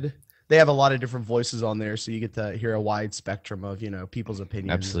 Is good. They have a lot of different voices on there, so you get to hear a wide spectrum of people's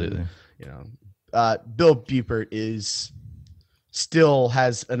opinions. Absolutely. And, Bill Buford still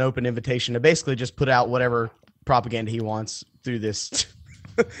has an open invitation to basically just put out whatever propaganda he wants through this.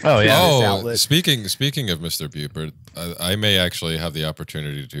 Speaking of Mr. Buford, I may actually have the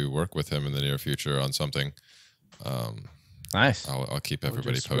opportunity to work with him in the near future on something. Nice. I'll keep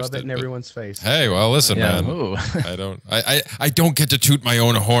everybody posted. Rub it in everyone's face. Hey, well, listen, man. I don't get to toot my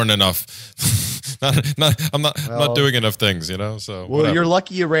own horn enough. I'm not doing enough things, So well, whatever. You're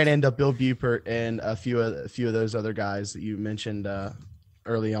lucky you ran into Bill Buford and a few of those other guys that you mentioned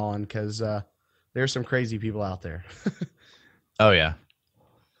early on, because there's some crazy people out there. Oh yeah.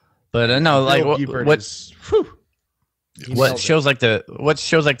 But no, like what shows like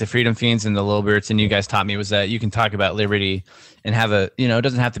the Freedom Fiends and the Lilberts and you guys taught me was that you can talk about liberty and have it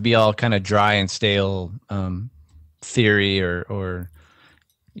doesn't have to be all kind of dry and stale theory or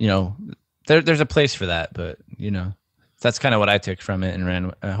there's a place for that, but that's kind of what I took from it and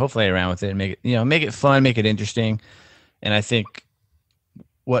ran. Hopefully, I ran with it and make it fun, make it interesting, and I think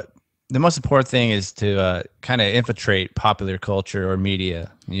what. The most important thing is to kind of infiltrate popular culture or media.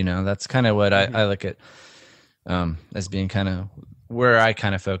 That's kind of what I look at as being kind of where I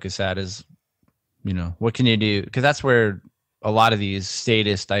kind of focus at is, what can you do? Because that's where a lot of these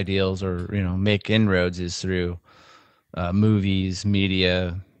statist ideals or, make inroads is through movies,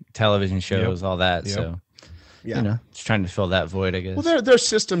 media, television shows, all that. Yep. So, just trying to fill that void, I guess. Well, their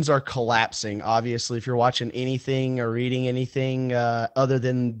systems are collapsing. Obviously, if you're watching anything or reading anything other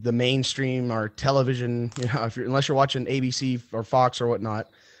than the mainstream or television, unless you're watching ABC or Fox or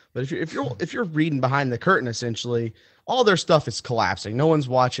whatnot. But if you're reading behind the curtain, essentially, all their stuff is collapsing. No one's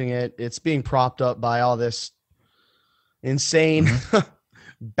watching it. It's being propped up by all this insane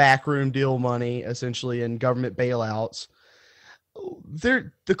backroom deal money, essentially, and government bailouts.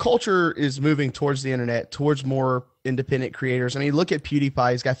 The culture is moving towards the internet, towards more independent creators. I mean, look at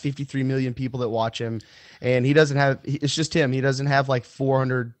PewDiePie. He's got 53 million people that watch him, and it's just him. He doesn't have like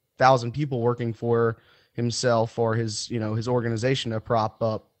 400,000 people working for himself or his organization to prop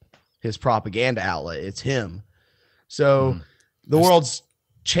up his propaganda outlet. It's him. So the world's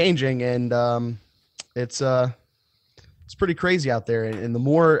changing, and it's pretty crazy out there. And the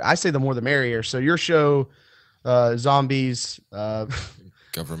more the merrier. So your show, Zombies,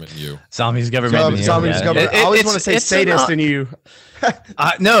 Government and You. Zombies, Government and You. Zombies, Government. I always want to say Sadist and You.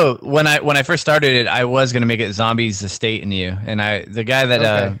 No, when I first started it, I was going to make it Zombies, the State and You. And the guy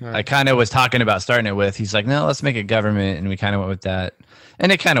that I kind of was talking about starting it with, he's like, no, let's make it Government. And we kind of went with that.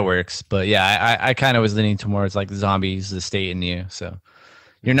 And it kind of works. But yeah, I kind of was leaning towards like Zombies, the State and You. So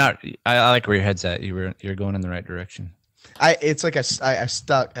You're not. I like where your head's at. You're going in the right direction. It's like I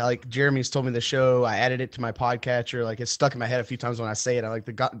stuck. Like Jeremy's told me the show. I added it to my podcatcher. Like it's stuck in my head a few times when I say it. I like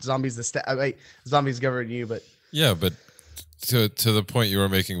zombies. Zombies govern you, but yeah, but to the point you were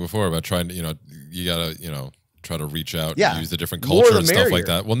making before about trying to, you gotta, try to reach out and use the different culture and stuff like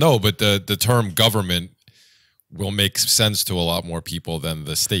that. Well, no, but the term government will make sense to a lot more people than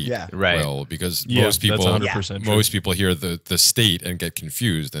the state will, because most people hear the state and get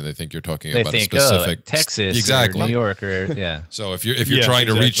confused, and they think you're talking about a specific like Texas, exactly, or New York, or So if you're trying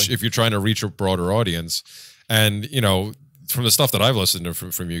to reach a broader audience, and from the stuff that I've listened to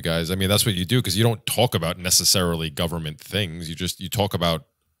from you guys, I mean that's what you do, because you don't talk about necessarily government things. You talk about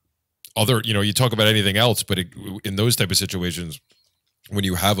other, you talk about anything else, but in those type of situations, when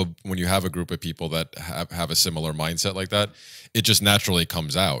you have a group of people that have a similar mindset like that, it just naturally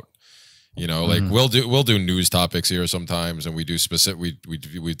comes out. Like we'll do news topics here sometimes, and we do specific.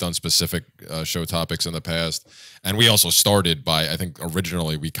 We've done specific show topics in the past, and we also started by, I think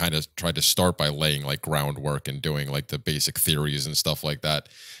originally we kind of tried to start by laying like groundwork and doing like the basic theories and stuff like that.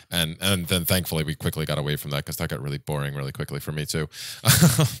 And then thankfully we quickly got away from that, because that got really boring really quickly for me too.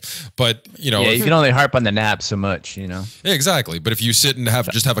 But you can only harp on the nap so much, Yeah, exactly. But if you sit and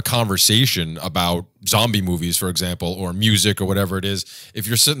have a conversation about zombie movies, for example, or music or whatever it is, if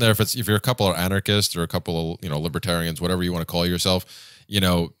you're sitting there, if you're a couple of anarchists or a couple of libertarians, whatever you want to call yourself,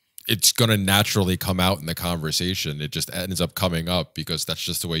 it's going to naturally come out in the conversation. It just ends up coming up because that's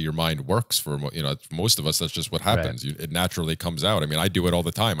just the way your mind works. For most of us, that's just what happens. Right. It naturally comes out. I mean, I do it all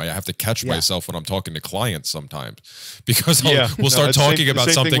the time. I have to catch myself when I'm talking to clients sometimes, because we'll start talking about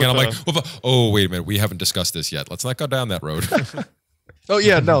something and I'm like, oh, wait a minute, we haven't discussed this yet. Let's not go down that road. Oh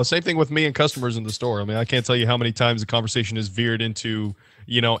yeah, no, same thing with me and customers in the store. I mean, I can't tell you how many times the conversation has veered into,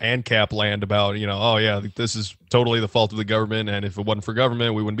 ANCAP land about, oh yeah, this is totally the fault of the government, and if it wasn't for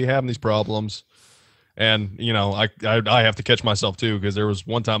government, we wouldn't be having these problems. And I have to catch myself too, because there was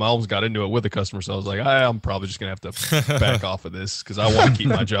one time I almost got into it with a customer, so I was like, I'm probably just gonna have to back off of this, because I want to keep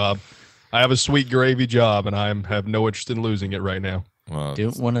my job. I have a sweet gravy job, and I have no interest in losing it right now.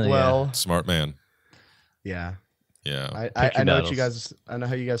 Smart man. Yeah. Yeah, I know what you guys. I know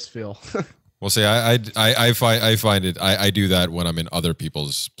how you guys feel. Well, see, I find it. I do that when I'm in other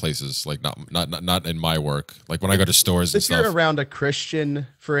people's places, like not in my work. Like when I go to stores and stuff. If you're around a Christian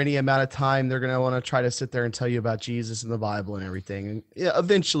for any amount of time, they're gonna want to try to sit there and tell you about Jesus and the Bible and everything. And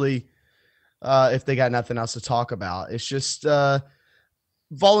eventually, if they got nothing else to talk about, it's just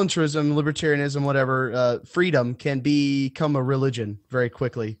voluntarism, libertarianism, whatever. Freedom can become a religion very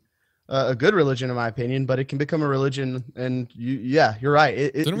quickly. A good religion, in my opinion, but it can become a religion. And you're right.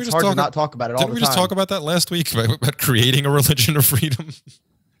 It's hard to not talk about it all the time. Didn't we just talk about that last week about creating a religion of freedom?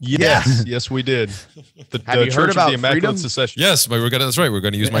 Yes, we did. The Church of the Immaculate Secession. Yes, but that's right. We're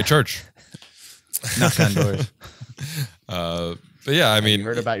going to use my church. Knock on doors. But yeah, I mean, you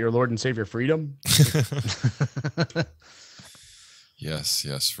heard about your Lord and Savior freedom?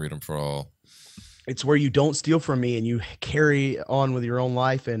 Yes, freedom for all. It's where you don't steal from me and you carry on with your own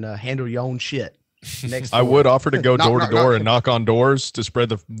life and handle your own shit. I would offer to go door to door and knock on doors to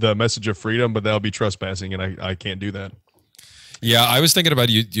spread the message of freedom, but that'll be trespassing, and I can't do that. Yeah, I was thinking about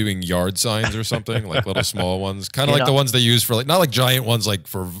you doing yard signs or something, like little small ones, kind of like the ones they use for, like, not like giant ones like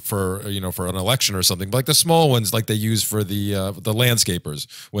for an election or something, but like the small ones like they use for the landscapers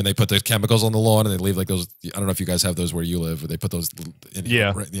when they put the chemicals on the lawn and they leave like those. I don't know if you guys have those where you live, where they put those in,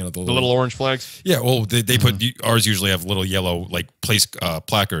 the little orange flags. Yeah, well, they put ours usually have little yellow like place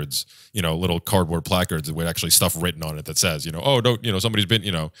placards, little cardboard placards with actually stuff written on it that says, oh, don't, somebody's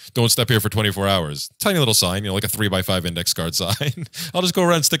been, don't step here for 24 hours. Tiny little sign, like a 3x5 index card sign. I'll just go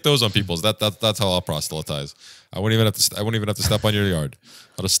around and stick those on people's. That's how I'll proselytize. I won't even have to step on your yard.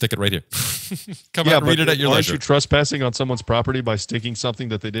 I'll just stick it right here. Come out and read it at your leisure. Aren't you trespassing on someone's property by sticking something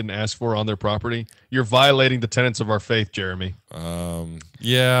that they didn't ask for on their property? You're violating the tenets of our faith, Jeremy.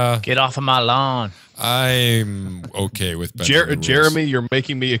 Yeah. Get off of my lawn. I'm okay with Jeremy, you're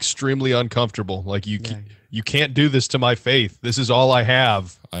making me extremely uncomfortable. Like you can't do this to my faith. This is all I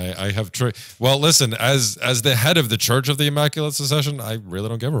have. I have well, listen, as the head of the Church of the Immaculate Secession, I really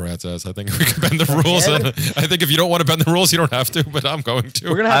don't give a rat's ass. I think we can bend the rules. And I think if you don't want to bend the rules, you don't have to, but I'm going to.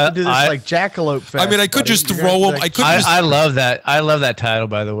 We're going to have to do this like Jackalope Fest. I mean, I could just throw them. I love that. I love that title,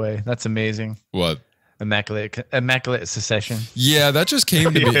 by the way. That's amazing. What? Immaculate Secession. Yeah, that just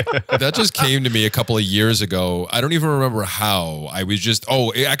came to me. That just came to me a couple of years ago. I don't even remember how. I was just,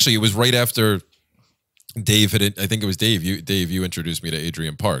 it was right after Dave had, I think it was Dave. You introduced me to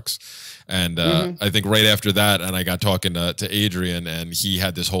Adrian Parks, and I think right after that, and I got talking to Adrian, and he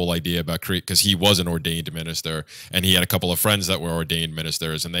had this whole idea about because he was an ordained minister, and he had a couple of friends that were ordained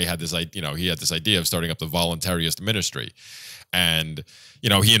ministers, and they had this, he had this idea of starting up the voluntarist ministry, and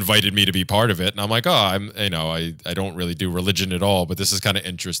he invited me to be part of it, and I'm like, oh, I don't really do religion at all, but this is kind of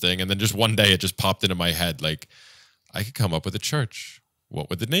interesting, and then just one day it just popped into my head, like, I could come up with a church. What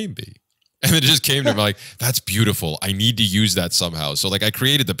would the name be? And it just came to me like, that's beautiful. I need to use that somehow. So like I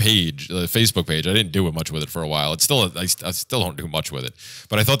created the page, the Facebook page. I didn't do much with it for a while. It's still, I still don't do much with it,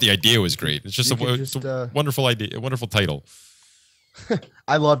 but I thought the idea was great. It's just a wonderful idea, a wonderful title.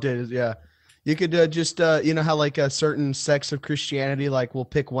 I loved it. Yeah. You could just, how like a certain sects of Christianity, like we'll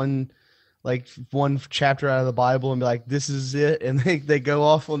pick one chapter out of the Bible and be like, this is it. And they go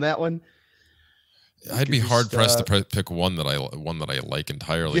off on that one. I'd be hard pressed to pick one that I like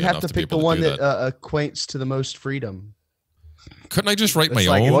entirely. You'd have to pick the one that acquaints to the most freedom. Couldn't I just write my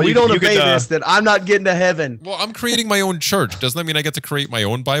own? Well, you don't obey this, then I'm not getting to heaven. Well, I'm creating my own church. Doesn't that mean I get to create my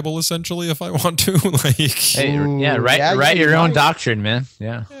own Bible essentially if I want to? Write your own doctrine, man.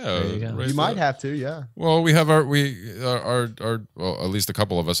 Yeah, you might have to. Yeah. Well, we have our at least a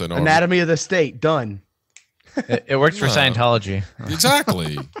couple of us I know. Anatomy of the State done. It works for Scientology.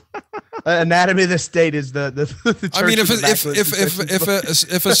 Exactly. Anatomy of the State is the church. I mean,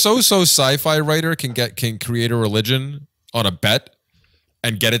 if a so-so sci-fi writer can create a religion on a bet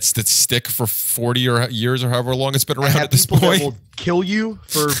and get it to stick for 40 years or however long it's been around at this point, that will kill you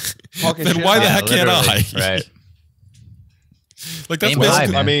for talking then shit. why the heck can't I? Right. Like that's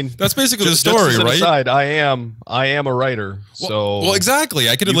basically, that's basically the story, right? Aside, I am a writer, well, exactly.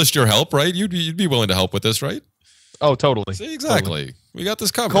 I could enlist your help, right? You'd be willing to help with this, right? Oh, totally. See, exactly. Totally. We got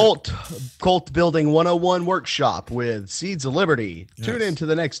this covered. Cult Building 101 workshop with Seeds of Liberty. Yes. Tune in to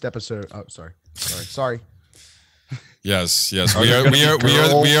the next episode. Oh, sorry. Yes. We are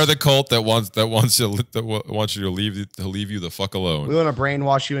the cult that wants you to leave you the fuck alone. We want to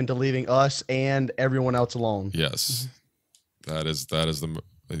brainwash you into leaving us and everyone else alone. Yes. That is the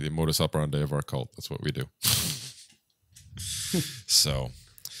modus operandi of our cult. That's what we do. So,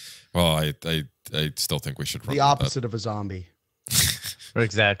 well, I still think we should run the opposite of a zombie.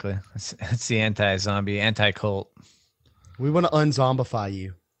 Exactly. It's the anti-zombie, anti-cult. We want to unzombify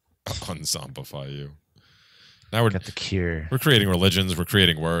you. Unzombify you. Now we're got the cure. We're creating religions. We're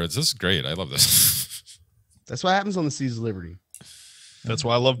creating words. This is great. I love this. That's what happens on the Seeds of Liberty. That's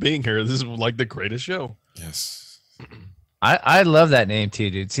why I love being here. This is like the greatest show. Yes. I love that name too,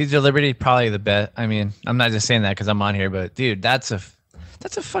 dude. Seeds of Liberty, probably the best. I mean, I'm not just saying that because I'm on here, but dude, that's a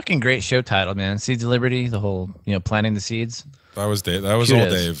fucking great show title, man. Seeds of Liberty, the whole, planting the seeds. That was Dave. That was all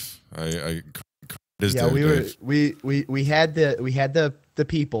Dave. We had the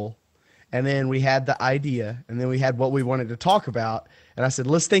people, and then we had the idea, and then we had what we wanted to talk about. And I said,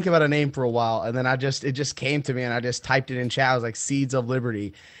 let's think about a name for a while. And then it just came to me, and I just typed it in chat. I was like, Seeds of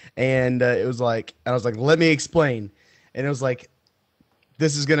Liberty. And I was like, let me explain. And it was like,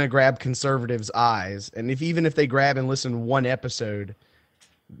 this is going to grab conservatives' eyes. And even if they grab and listen to one episode,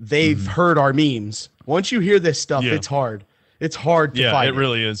 they've heard our memes. Once you hear this stuff, it's hard. It's hard to fight. Yeah, it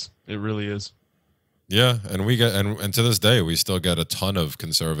really is. It really is. Yeah, and we get and to this day we still get a ton of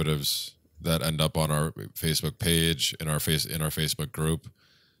conservatives that end up on our Facebook page, in our Facebook group,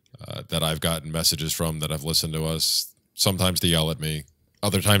 that I've gotten messages from that have listened to us. Sometimes they yell at me,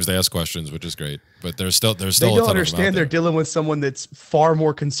 other times they ask questions, which is great. But there's still they don't understand they're dealing with someone that's far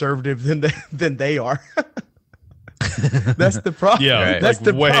more conservative than they are. That's the problem. Yeah, that's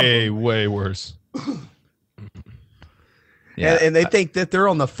the way worse. Yeah, and they think that they're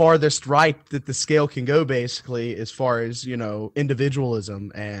on the farthest right that the scale can go, basically, as far as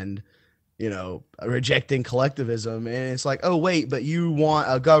individualism and rejecting collectivism. And it's like, oh wait, but you want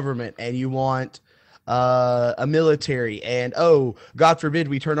a government and you want a military, and oh, God forbid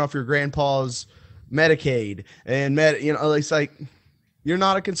we turn off your grandpa's Medicaid and it's like, you're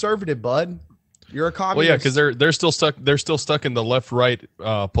not a conservative, bud. You're a communist. Well, yeah, because they're still stuck. They're still stuck in the left-right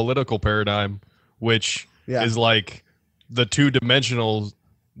political paradigm, which is like the two-dimensional,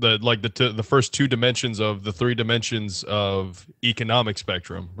 the first two dimensions of the three dimensions of economic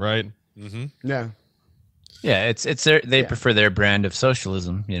spectrum, right? Mm-hmm. Yeah. Yeah, it's they prefer their brand of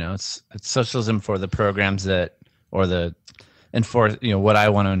socialism. It's socialism for the programs that, or the enforce, what I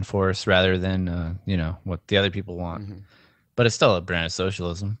want to enforce rather than what the other people want. Mm-hmm. But it's still a brand of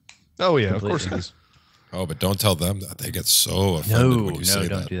socialism. Oh yeah, completely. Of course it is. Oh, but don't tell them that. They get so offended when you say that.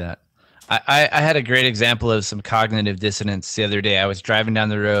 No, don't do that. I had a great example of some cognitive dissonance the other day. I was driving down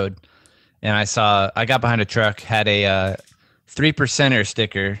the road, and I got behind a truck, had a 3%er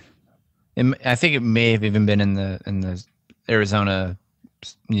sticker I think it may have even been in the Arizona,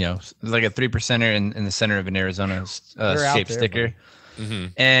 like a 3%er in the center of an Arizona shaped sticker. Mm-hmm.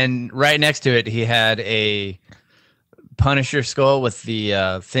 And right next to it, he had a Punisher skull with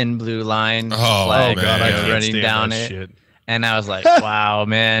the thin blue line flag running down it. Shit. And I was like, wow,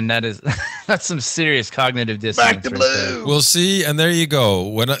 man, that's some serious cognitive dissonance. Back to blue. We'll see. And there you go.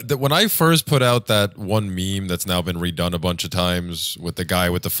 When I first put out that one meme that's now been redone a bunch of times with the guy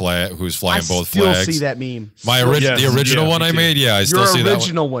with the flag who's flying both flags. I still see that meme. The original one I made? Yeah, I still see that one. Your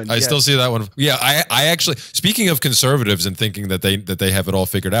original one. I still see that one. Yeah, I actually, speaking of conservatives and thinking that they have it all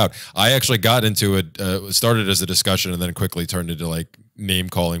figured out, I actually got into it, started as a discussion and then quickly turned into like name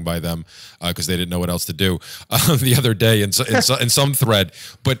calling by them because they didn't know what else to do the other day in some thread.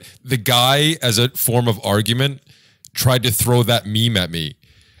 But the guy, as a form of argument, tried to throw that meme at me,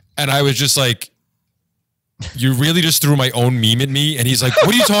 and I was just like, you really just threw my own meme at me? And he's like,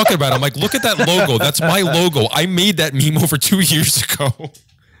 what are you talking about? I'm like, look at that logo. That's my logo. I made that meme over 2 years ago.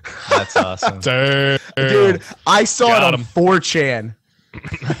 That's awesome. Dude, I saw it on 4chan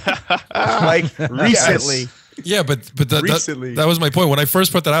like recently. Yes. Yeah, but that was my point. When I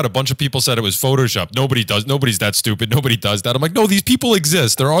first put that out, a bunch of people said it was Photoshop. Nobody's that stupid. Nobody does that. I'm like, no, these people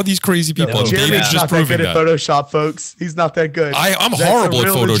exist. There are these crazy people. No, Jeremy's just not that good at Photoshop, folks. He's not that good. I'm horrible at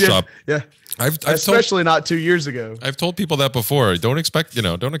Photoshop. Yeah. Especially not 2 years ago. I've told people that before. Don't expect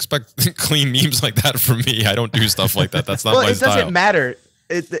clean memes like that from me. I don't do stuff like that. That's not my style. It doesn't matter.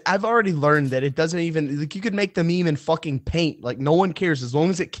 I've already learned that it doesn't even, like, you could make the meme in fucking paint. Like, no one cares as long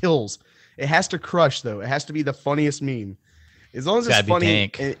as it kills. It has to crush, though. It has to be the funniest meme. As long as it's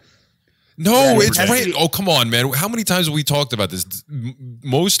funny. It's right. Oh, come on, man. How many times have we talked about this?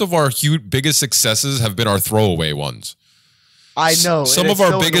 Most of our biggest successes have been our throwaway ones. I know. Some of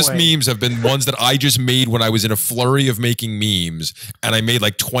our biggest memes have been ones that I just made when I was in a flurry of making memes, and I made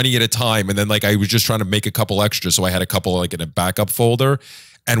like 20 at a time, and then like I was just trying to make a couple extra, so I had a couple like in a backup folder.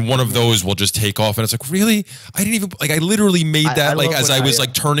 And one of those will just take off, and it's like, really? I didn't even I literally made that like as I was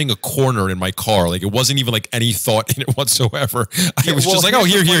like turning a corner in my car. Like it wasn't even like any thought in it whatsoever. I was just like, oh,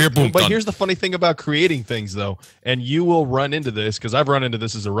 here, boom. But done. Here's the funny thing about creating things, though, and you will run into this because I've run into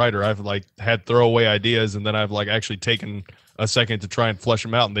this as a writer. I've like had throwaway ideas, and then I've like actually taken a second to try and flesh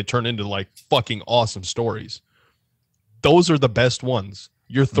them out, and they turn into like fucking awesome stories. Those are the best ones.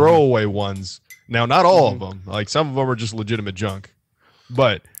 Your throwaway ones. Now, not all of them. Like some of them are just legitimate junk.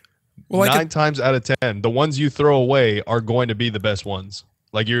 But 9 times out of 10, the ones you throw away are going to be the best ones.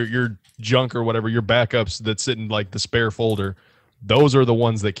 Like your junk or whatever, your backups that sit in like the spare folder, those are the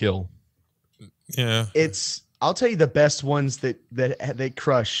ones that kill. Yeah. I'll tell you the best ones that they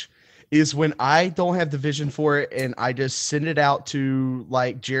crush is when I don't have the vision for it and I just send it out to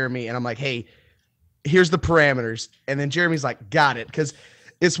like Jeremy and I'm like, hey, here's the parameters. And then Jeremy's like, got it. Because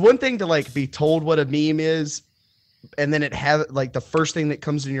it's one thing to like be told what a meme is, and then it have like the first thing that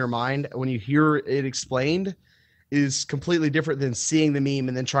comes in your mind when you hear it explained is completely different than seeing the meme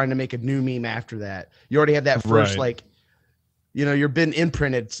and then trying to make a new meme after that. You already have that first, like, you're been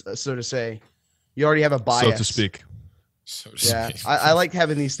imprinted, so to say. You already have a bias, so to speak. I like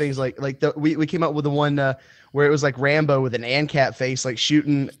having these things like we came up with the one where it was like Rambo with an ANCAP face, like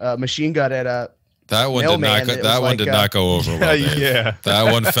shooting a machine gun at a That one did not go over well. Yeah,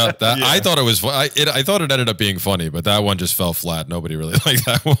 that one felt that. Yeah. I thought it was. I thought it ended up being funny, but that one just fell flat. Nobody really liked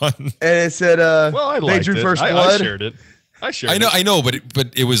that one. And it said, "Well, I liked it. First blood." I shared it. I know, but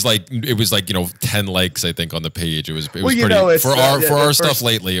it was like 10 likes I think on the page. It was pretty for our stuff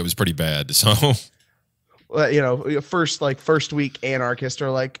lately. It was pretty bad. So, first week anarchists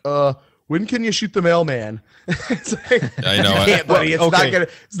are like, when can you shoot the mailman? It's like, I know, can't, buddy.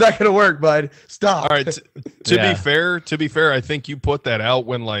 It's not gonna work, bud. Stop. All right. To be fair, I think you put that out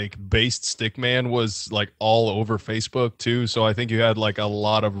when like Based Stickman was like all over Facebook too. So I think you had like a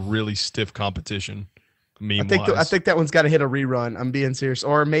lot of really stiff competition. I think that one's got to hit a rerun. I'm being serious,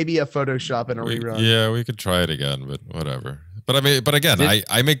 or maybe a Photoshop and a rerun. Yeah, we could try it again, but whatever. But I mean,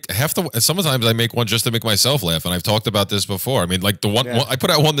 I make sometimes I make one just to make myself laugh, and I've talked about this before. I mean, like the one I put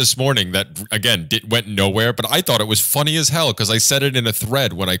out one this morning that again went nowhere, but I thought it was funny as hell because I said it in a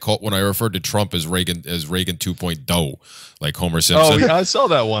thread when I referred to Trump as Reagan 2.0, like Homer Simpson. Oh, yeah, I saw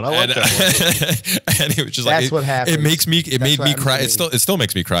that one. I like that one. And it was just that's what happens. It made me crack. It still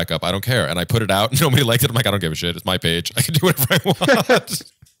makes me crack up. I don't care, and I put it out. Nobody liked it. I'm like, I don't give a shit. It's my page. I can do whatever I want.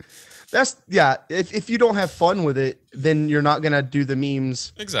 If you don't have fun with it, then you're not gonna do the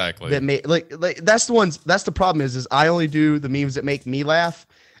memes exactly that make like that's the ones. That's the problem is I only do the memes that make me laugh,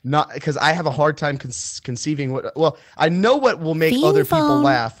 not because I have a hard time conceiving what. Well, I know what will make other people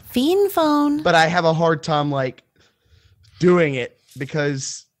laugh. FeenPhone. But I have a hard time like doing it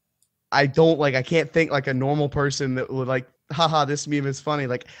because I don't like, I can't think like a normal person that would like, haha, this meme is funny.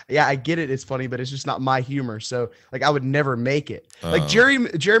 Like, yeah, I get it, it's funny, but it's just not my humor. So like, I would never make it. Like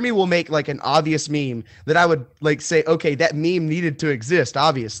Jeremy will make like an obvious meme that I would like say, okay, that meme needed to exist,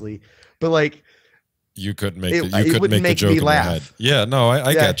 obviously, but like you couldn't make it, you couldn't wouldn't make the joke me in laugh. your head. Yeah, no,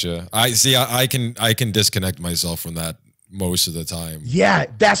 I get you. I see. I can disconnect myself from that most of the time. Yeah,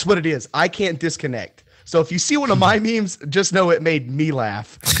 that's what it is. I can't disconnect. So if you see one of my memes, just know it made me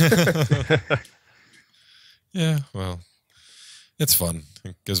laugh. Yeah, well, it's fun.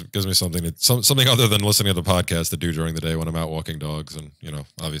 It gives me something other than listening to the podcast to do during the day when I'm out walking dogs, and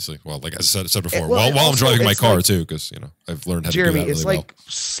obviously, well, like I said before, while I'm driving my car too, because I've learned how to do that really it's like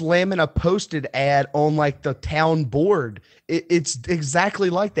slamming a posted ad on like the town board. It's exactly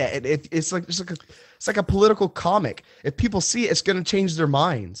like that. It's like a political comic. If people see it, it's going to change their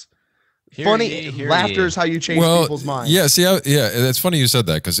minds. Laughter is how you change people's minds. Yeah, see, it's funny you said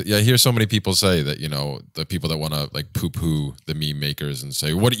that, because I hear so many people say that the people that want to like poo-poo the meme makers and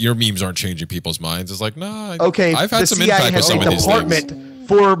say, "What, your memes aren't changing people's minds?" It's like, nah. Okay, I've had some impact with some of these things.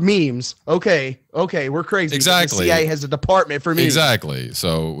 For memes. Okay, we're crazy. Exactly. The CIA has a department for memes. Exactly.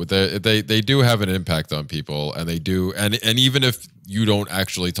 So they do have an impact on people, and they do, and even if you don't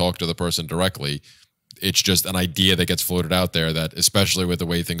actually talk to the person directly, it's just an idea that gets floated out there, that especially with the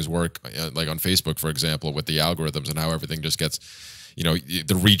way things work, like on Facebook, for example, with the algorithms and how everything just gets,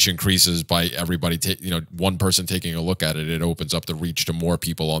 the reach increases by everybody, one person taking a look at it. It opens up the reach to more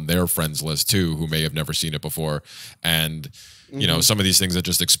people on their friends list too, who may have never seen it before. And, some of these things that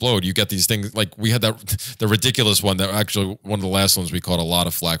just explode, you get these things like we had the ridiculous one that actually one of the last ones we caught a lot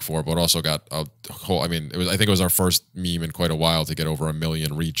of flack for, but also got a whole, I think it was our first meme in quite a while to get over 1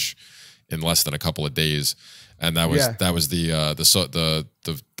 million reach in less than a couple of days, and that was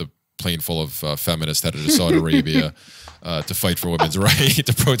the plane full of feminists headed to Saudi Arabia to fight for women's rights,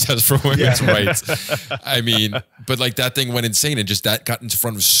 to protest for women's rights. But like that thing went insane, and just that got in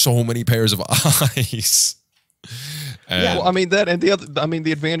front of so many pairs of eyes. And well,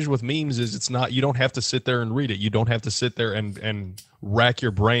 the advantage with memes is it's not, you don't have to sit there and read it. You don't have to sit there and rack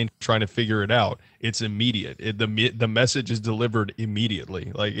your brain trying to figure it out. It's immediate. The message is delivered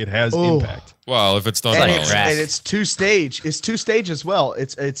immediately. Like, it has impact. Well, if it's done and well, it's two-stage. It's two-stage as well.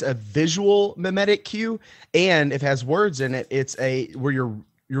 It's a visual mimetic cue, and it has words in it. It's where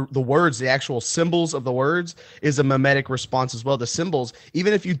the words, the actual symbols of the words, is a mimetic response as well. The symbols,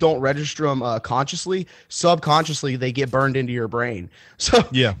 even if you don't register them consciously, subconsciously they get burned into your brain. So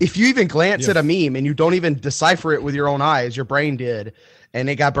if you even glance at a meme and you don't even decipher it with your own eyes, your brain did, and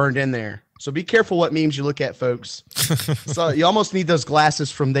it got burned in there. So be careful what memes you look at, folks. So you almost need those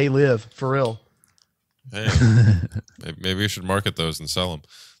glasses from They Live, for real. Hey, maybe we should market those and sell them.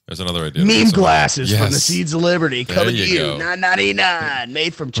 There's another idea. Meme glasses from the Seeds of Liberty, coming to you, $9.99,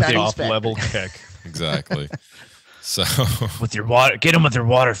 made from Chinese off-level tech. Exactly. So with your water, get them with their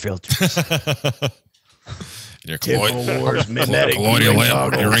water filters. Your Wars, colloidal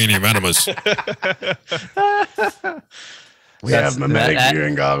lamp, uranium enemas. We have mimetic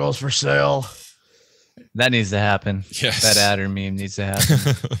viewing goggles for sale. That needs to happen. Yes. That adder meme needs to happen.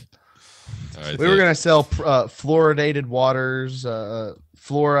 Right, we were going to sell fluoridated waters,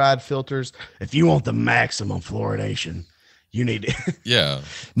 fluoride filters. If you want the maximum fluoridation, you need it. Yeah.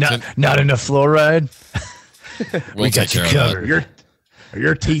 Not enough fluoride. We got you covered.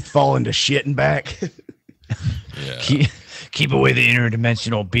 Your teeth fall into shit and back. Yeah. Keep away the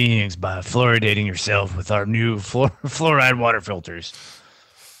interdimensional beings by fluoridating yourself with our new fluoride water filters.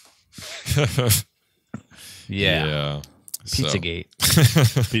 Yeah. Pizzagate.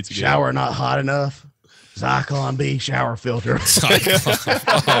 Pizzagate. Shower not hot enough. Zyklon B shower filter.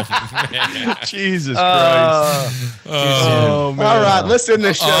 Oh, man. Jesus Christ. Oh, man. All right, let's end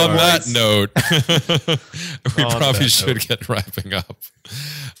the show. On that boys. note, we probably should get wrapping up.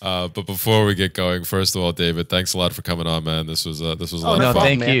 But before we get going, first of all, David, thanks a lot for coming on, man. This was a lot No, of fun.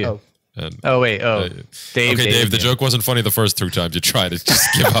 thank you. And, Dave. Okay, Dave, the joke wasn't funny the first 2 times you tried it. Just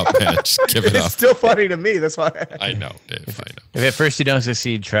give up, man. Just give it up. It's still funny to me. That's why. I know, Dave. I know. If at first you don't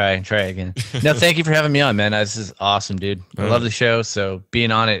succeed, try again. No, thank you for having me on, man. This is awesome, dude. I love the show, so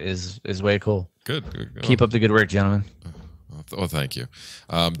being on it is way cool. Good. Keep up the good work, gentlemen. Well, thank you.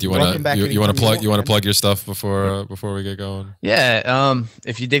 Do you want to plug your stuff before we get going? Yeah.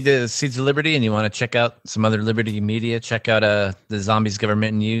 If you dig the Seeds of Liberty and you want to check out some other Liberty media, check out the Zombies,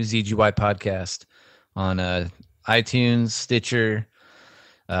 Government, and You ZGY podcast on iTunes, Stitcher,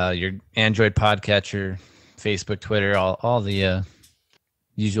 your Android podcatcher, Facebook, Twitter, all the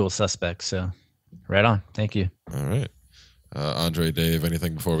usual suspects. So, right on. Thank you. All right, Andre, Dave,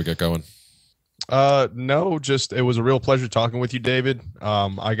 anything before we get going? No, just it was a real pleasure talking with you, David.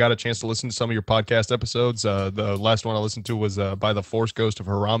 I got a chance to listen to some of your podcast episodes. The last one I listened to was by the Force Ghost of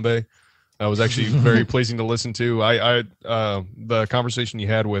Harambe. That was actually very pleasing to listen to. The conversation you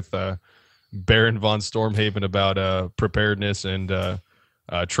had with Baron von Stormhaven about preparedness and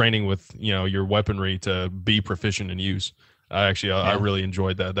training with your weaponry to be proficient in use. I really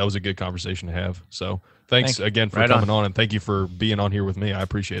enjoyed that. That was a good conversation to have. So thanks again for coming on, and thank you for being on here with me. I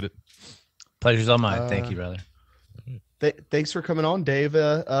appreciate it. Pleasure's all mine. Thank you, brother. Thanks for coming on, Dave.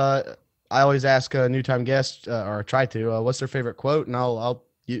 I always ask a new time guest, or try to, what's their favorite quote, and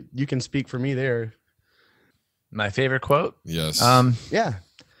you can speak for me there. My favorite quote? Yes. Yeah.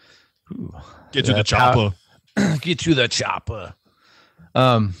 Ooh. Get to the chopper. Get to the chopper.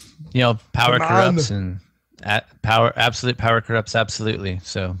 Power corrupts, and absolute power corrupts absolutely.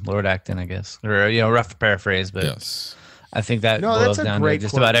 So Lord Acton, I guess, or rough paraphrase, but yes. I think that boils down to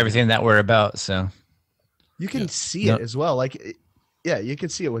just about everything that we're about. So you can see it as well. Like, you can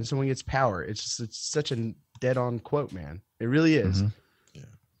see it when someone gets power. It's such a dead on quote, man. It really is. Mm-hmm. Yeah.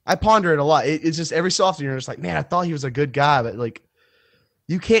 I ponder it a lot. It's just every so often you're just like, man, I thought he was a good guy, but like,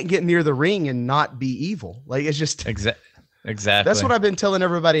 you can't get near the ring and not be evil. Like, it's just exactly. That's what I've been telling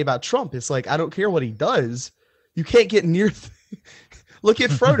everybody about Trump. It's like, I don't care what he does. You can't get near. Look at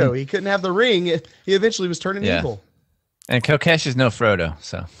Frodo. He couldn't have the ring. He eventually was turning evil. And Kokesh is no Frodo,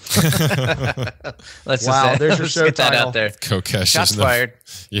 so let's get that out there. Kokesh Shots fired.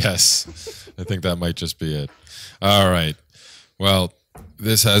 Yes, I think that might just be it. All right. Well,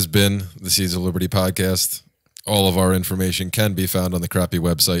 this has been the Seeds of Liberty podcast. All of our information can be found on the crappy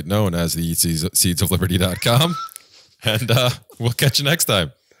website known as the seedsofliberty.com. And we'll catch you next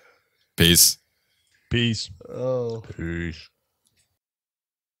time. Peace. Peace. Oh. Peace.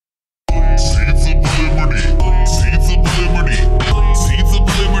 Seeds of Liberty. Seeds of Liberty. Seeds of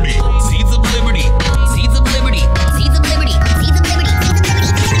Liberty. Seeds of Liberty. Seeds of Liberty. Seeds of Liberty. Seeds of Liberty. Seeds of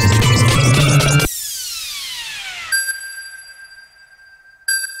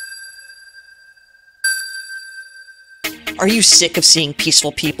Liberty. Are you sick of seeing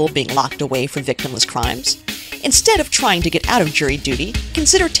peaceful people being locked away for victimless crimes? Instead of trying to get out of jury duty,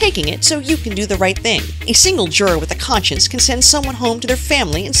 consider taking it so you can do the right thing. A single juror with a conscience can send someone home to their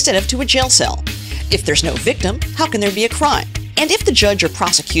family instead of to a jail cell. If there's no victim, how can there be a crime? And if the judge or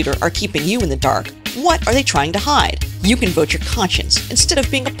prosecutor are keeping you in the dark, what are they trying to hide? You can vote your conscience instead of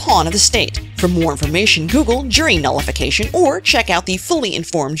being a pawn of the state. For more information, Google jury nullification or check out the Fully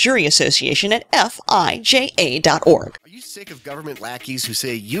Informed Jury Association at fija.org. Are you sick of government lackeys who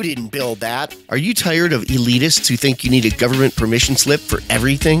say you didn't build that? Are you tired of elitists who think you need a government permission slip for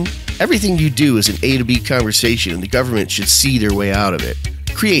everything? Everything you do is an A to B conversation, and the government should see their way out of it.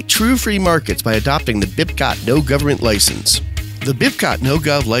 Create true free markets by adopting the BIPCOT No Government License. The BIPCOT No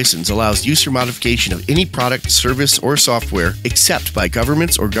Gov license allows use or modification of any product, service, or software except by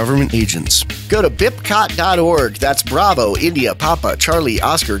governments or government agents. Go to bipcot.org. That's Bravo, India, Papa, Charlie,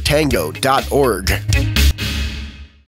 Oscar, Tango.org.